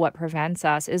of what prevents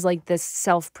us is like this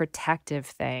self-protective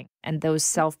thing. And those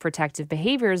self-protective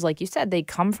behaviors, like you said, they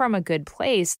come from a good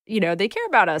place. You know, they care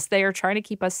about us. They are trying to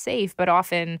keep us safe, but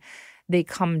often they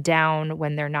come down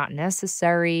when they're not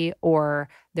necessary, or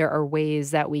there are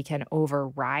ways that we can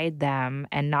override them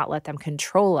and not let them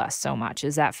control us so much.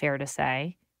 Is that fair to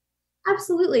say?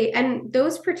 Absolutely. And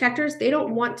those protectors, they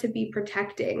don't want to be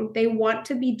protecting. They want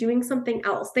to be doing something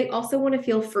else. They also want to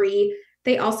feel free.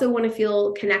 They also want to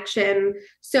feel connection.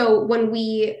 So when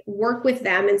we work with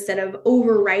them, instead of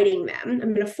overriding them,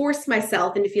 I'm going to force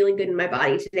myself into feeling good in my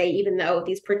body today, even though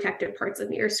these protective parts of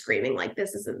me are screaming like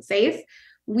this isn't safe.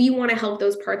 We want to help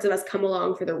those parts of us come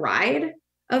along for the ride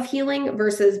of healing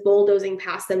versus bulldozing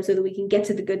past them so that we can get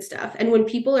to the good stuff. And when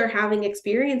people are having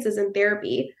experiences in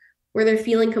therapy where they're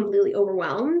feeling completely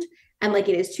overwhelmed and like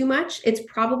it is too much, it's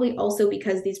probably also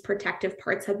because these protective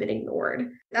parts have been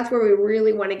ignored. That's where we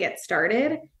really want to get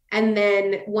started. And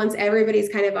then once everybody's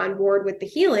kind of on board with the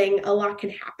healing, a lot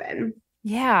can happen.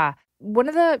 Yeah. One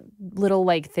of the little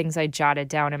like things I jotted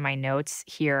down in my notes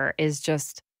here is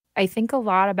just, I think a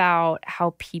lot about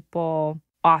how people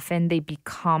often they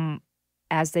become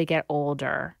as they get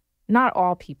older. Not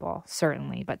all people,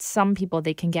 certainly, but some people,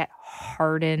 they can get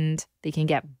hardened, they can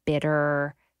get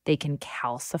bitter, they can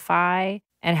calcify.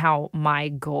 And how my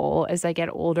goal as I get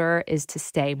older is to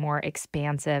stay more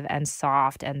expansive and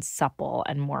soft and supple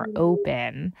and more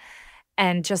open.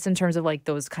 And just in terms of like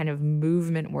those kind of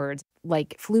movement words,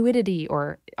 like fluidity,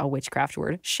 or a witchcraft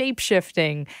word,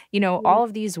 shape-shifting, you know, all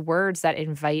of these words that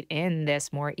invite in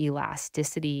this more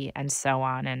elasticity and so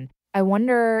on. And I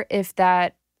wonder if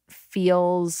that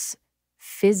feels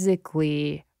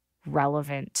physically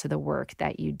relevant to the work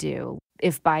that you do.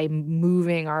 If by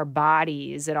moving our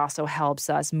bodies, it also helps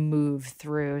us move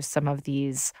through some of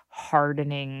these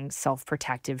hardening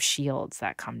self-protective shields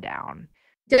that come down.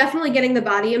 Definitely getting the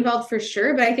body involved for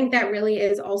sure. But I think that really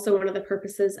is also one of the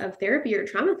purposes of therapy or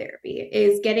trauma therapy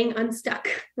is getting unstuck,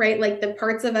 right? Like the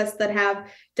parts of us that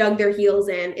have dug their heels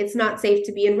in. It's not safe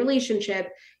to be in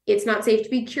relationship. It's not safe to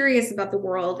be curious about the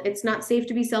world. It's not safe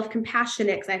to be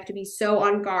self-compassionate because I have to be so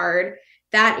on guard.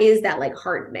 That is that like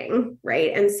hardening,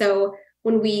 right? And so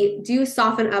when we do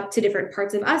soften up to different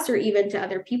parts of us or even to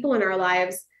other people in our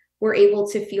lives, we're able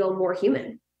to feel more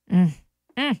human.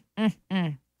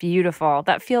 Beautiful.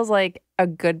 That feels like a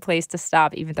good place to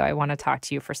stop, even though I want to talk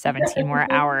to you for 17 more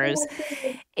hours.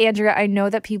 Andrea, I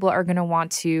know that people are going to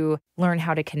want to learn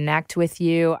how to connect with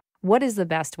you. What is the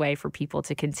best way for people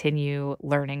to continue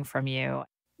learning from you?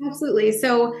 Absolutely.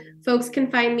 So folks can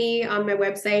find me on my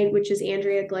website, which is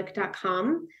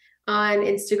andreaglik.com, on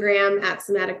Instagram at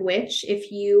Somatic Witch.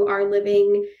 If you are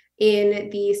living in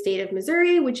the state of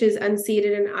Missouri, which is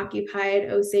unceded and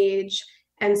occupied Osage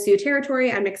and Sioux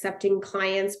territory, I'm accepting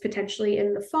clients potentially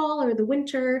in the fall or the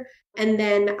winter. And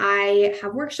then I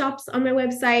have workshops on my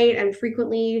website. I'm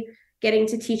frequently getting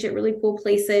to teach at really cool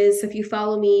places. So if you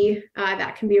follow me,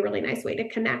 that can be a really nice way to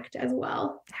connect as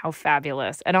well. How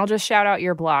fabulous. And I'll just shout out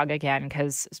your blog again,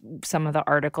 because some of the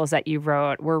articles that you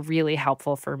wrote were really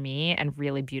helpful for me and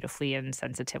really beautifully and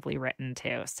sensitively written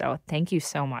too. So thank you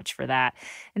so much for that.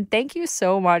 And thank you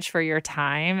so much for your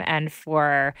time and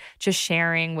for just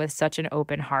sharing with such an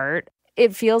open heart.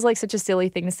 It feels like such a silly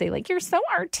thing to say, like, you're so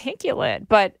articulate,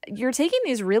 but you're taking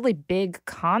these really big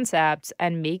concepts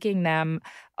and making them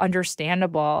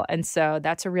understandable. And so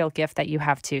that's a real gift that you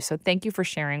have too. So thank you for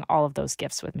sharing all of those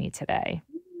gifts with me today.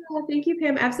 Thank you,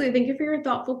 Pam. Absolutely. Thank you for your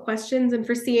thoughtful questions and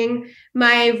for seeing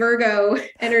my Virgo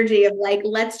energy of like,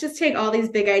 let's just take all these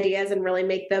big ideas and really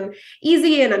make them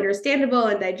easy and understandable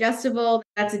and digestible.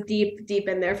 That's deep, deep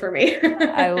in there for me.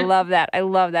 I love that. I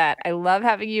love that. I love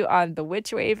having you on The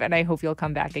Witch Wave, and I hope you'll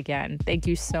come back again. Thank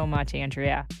you so much,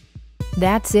 Andrea.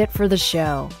 That's it for the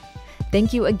show.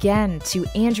 Thank you again to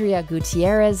Andrea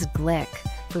Gutiérrez-Glik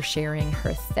for sharing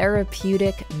her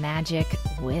therapeutic magic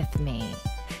with me.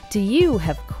 Do you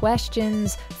have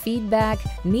questions, feedback,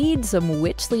 need some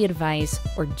witchly advice,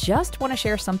 or just want to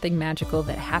share something magical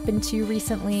that happened to you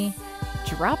recently?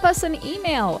 Drop us an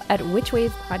email at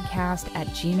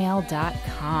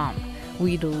witchwavepodcast@gmail.com.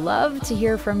 We'd love to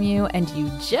hear from you, and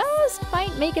you just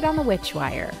might make it on the Witch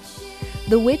Wire.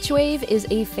 The Witch Wave is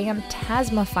a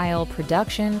Phantasmophile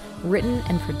production written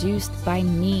and produced by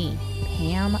me,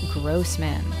 Pam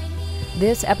Grossman.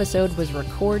 This episode was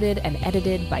recorded and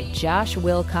edited by Josh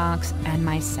Wilcox and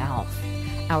myself.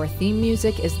 Our theme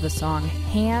music is the song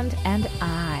Hand and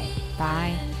I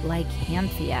by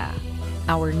Lycanthia.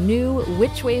 Our new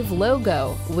Witchwave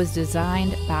logo was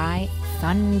designed by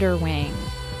Thunderwing.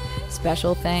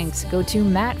 Special thanks go to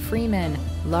Matt Freeman,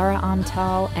 Lara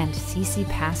Amtal, and Cece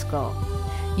Pascal.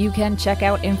 You can check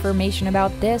out information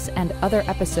about this and other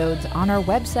episodes on our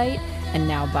website, and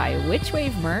now buy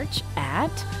Witchwave merch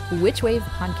at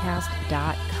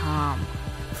witchwavepodcast.com.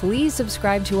 Please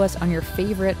subscribe to us on your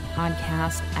favorite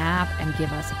podcast app and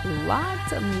give us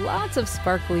lots and lots of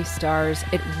sparkly stars.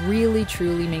 It really,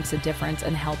 truly makes a difference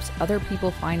and helps other people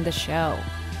find the show.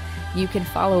 You can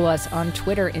follow us on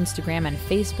Twitter, Instagram, and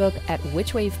Facebook at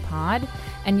WitchWavePod,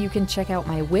 and you can check out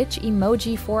my witch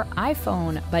emoji for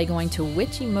iPhone by going to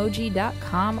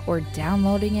witchemoji.com or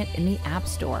downloading it in the App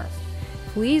Store.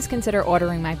 Please consider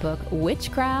ordering my book,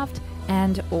 Witchcraft,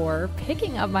 and or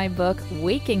picking up my book,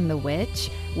 Waking the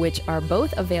Witch, which are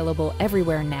both available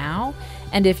everywhere now.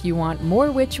 And if you want more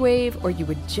Witchwave or you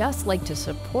would just like to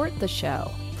support the show,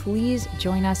 please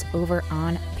join us over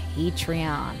on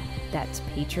Patreon. That's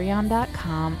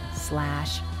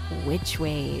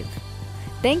patreon.com/witchwave.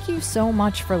 Thank you so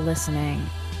much for listening.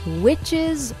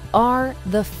 Witches are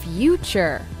the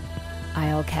future.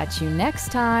 I'll catch you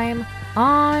next time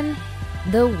on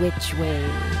The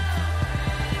Witchwave.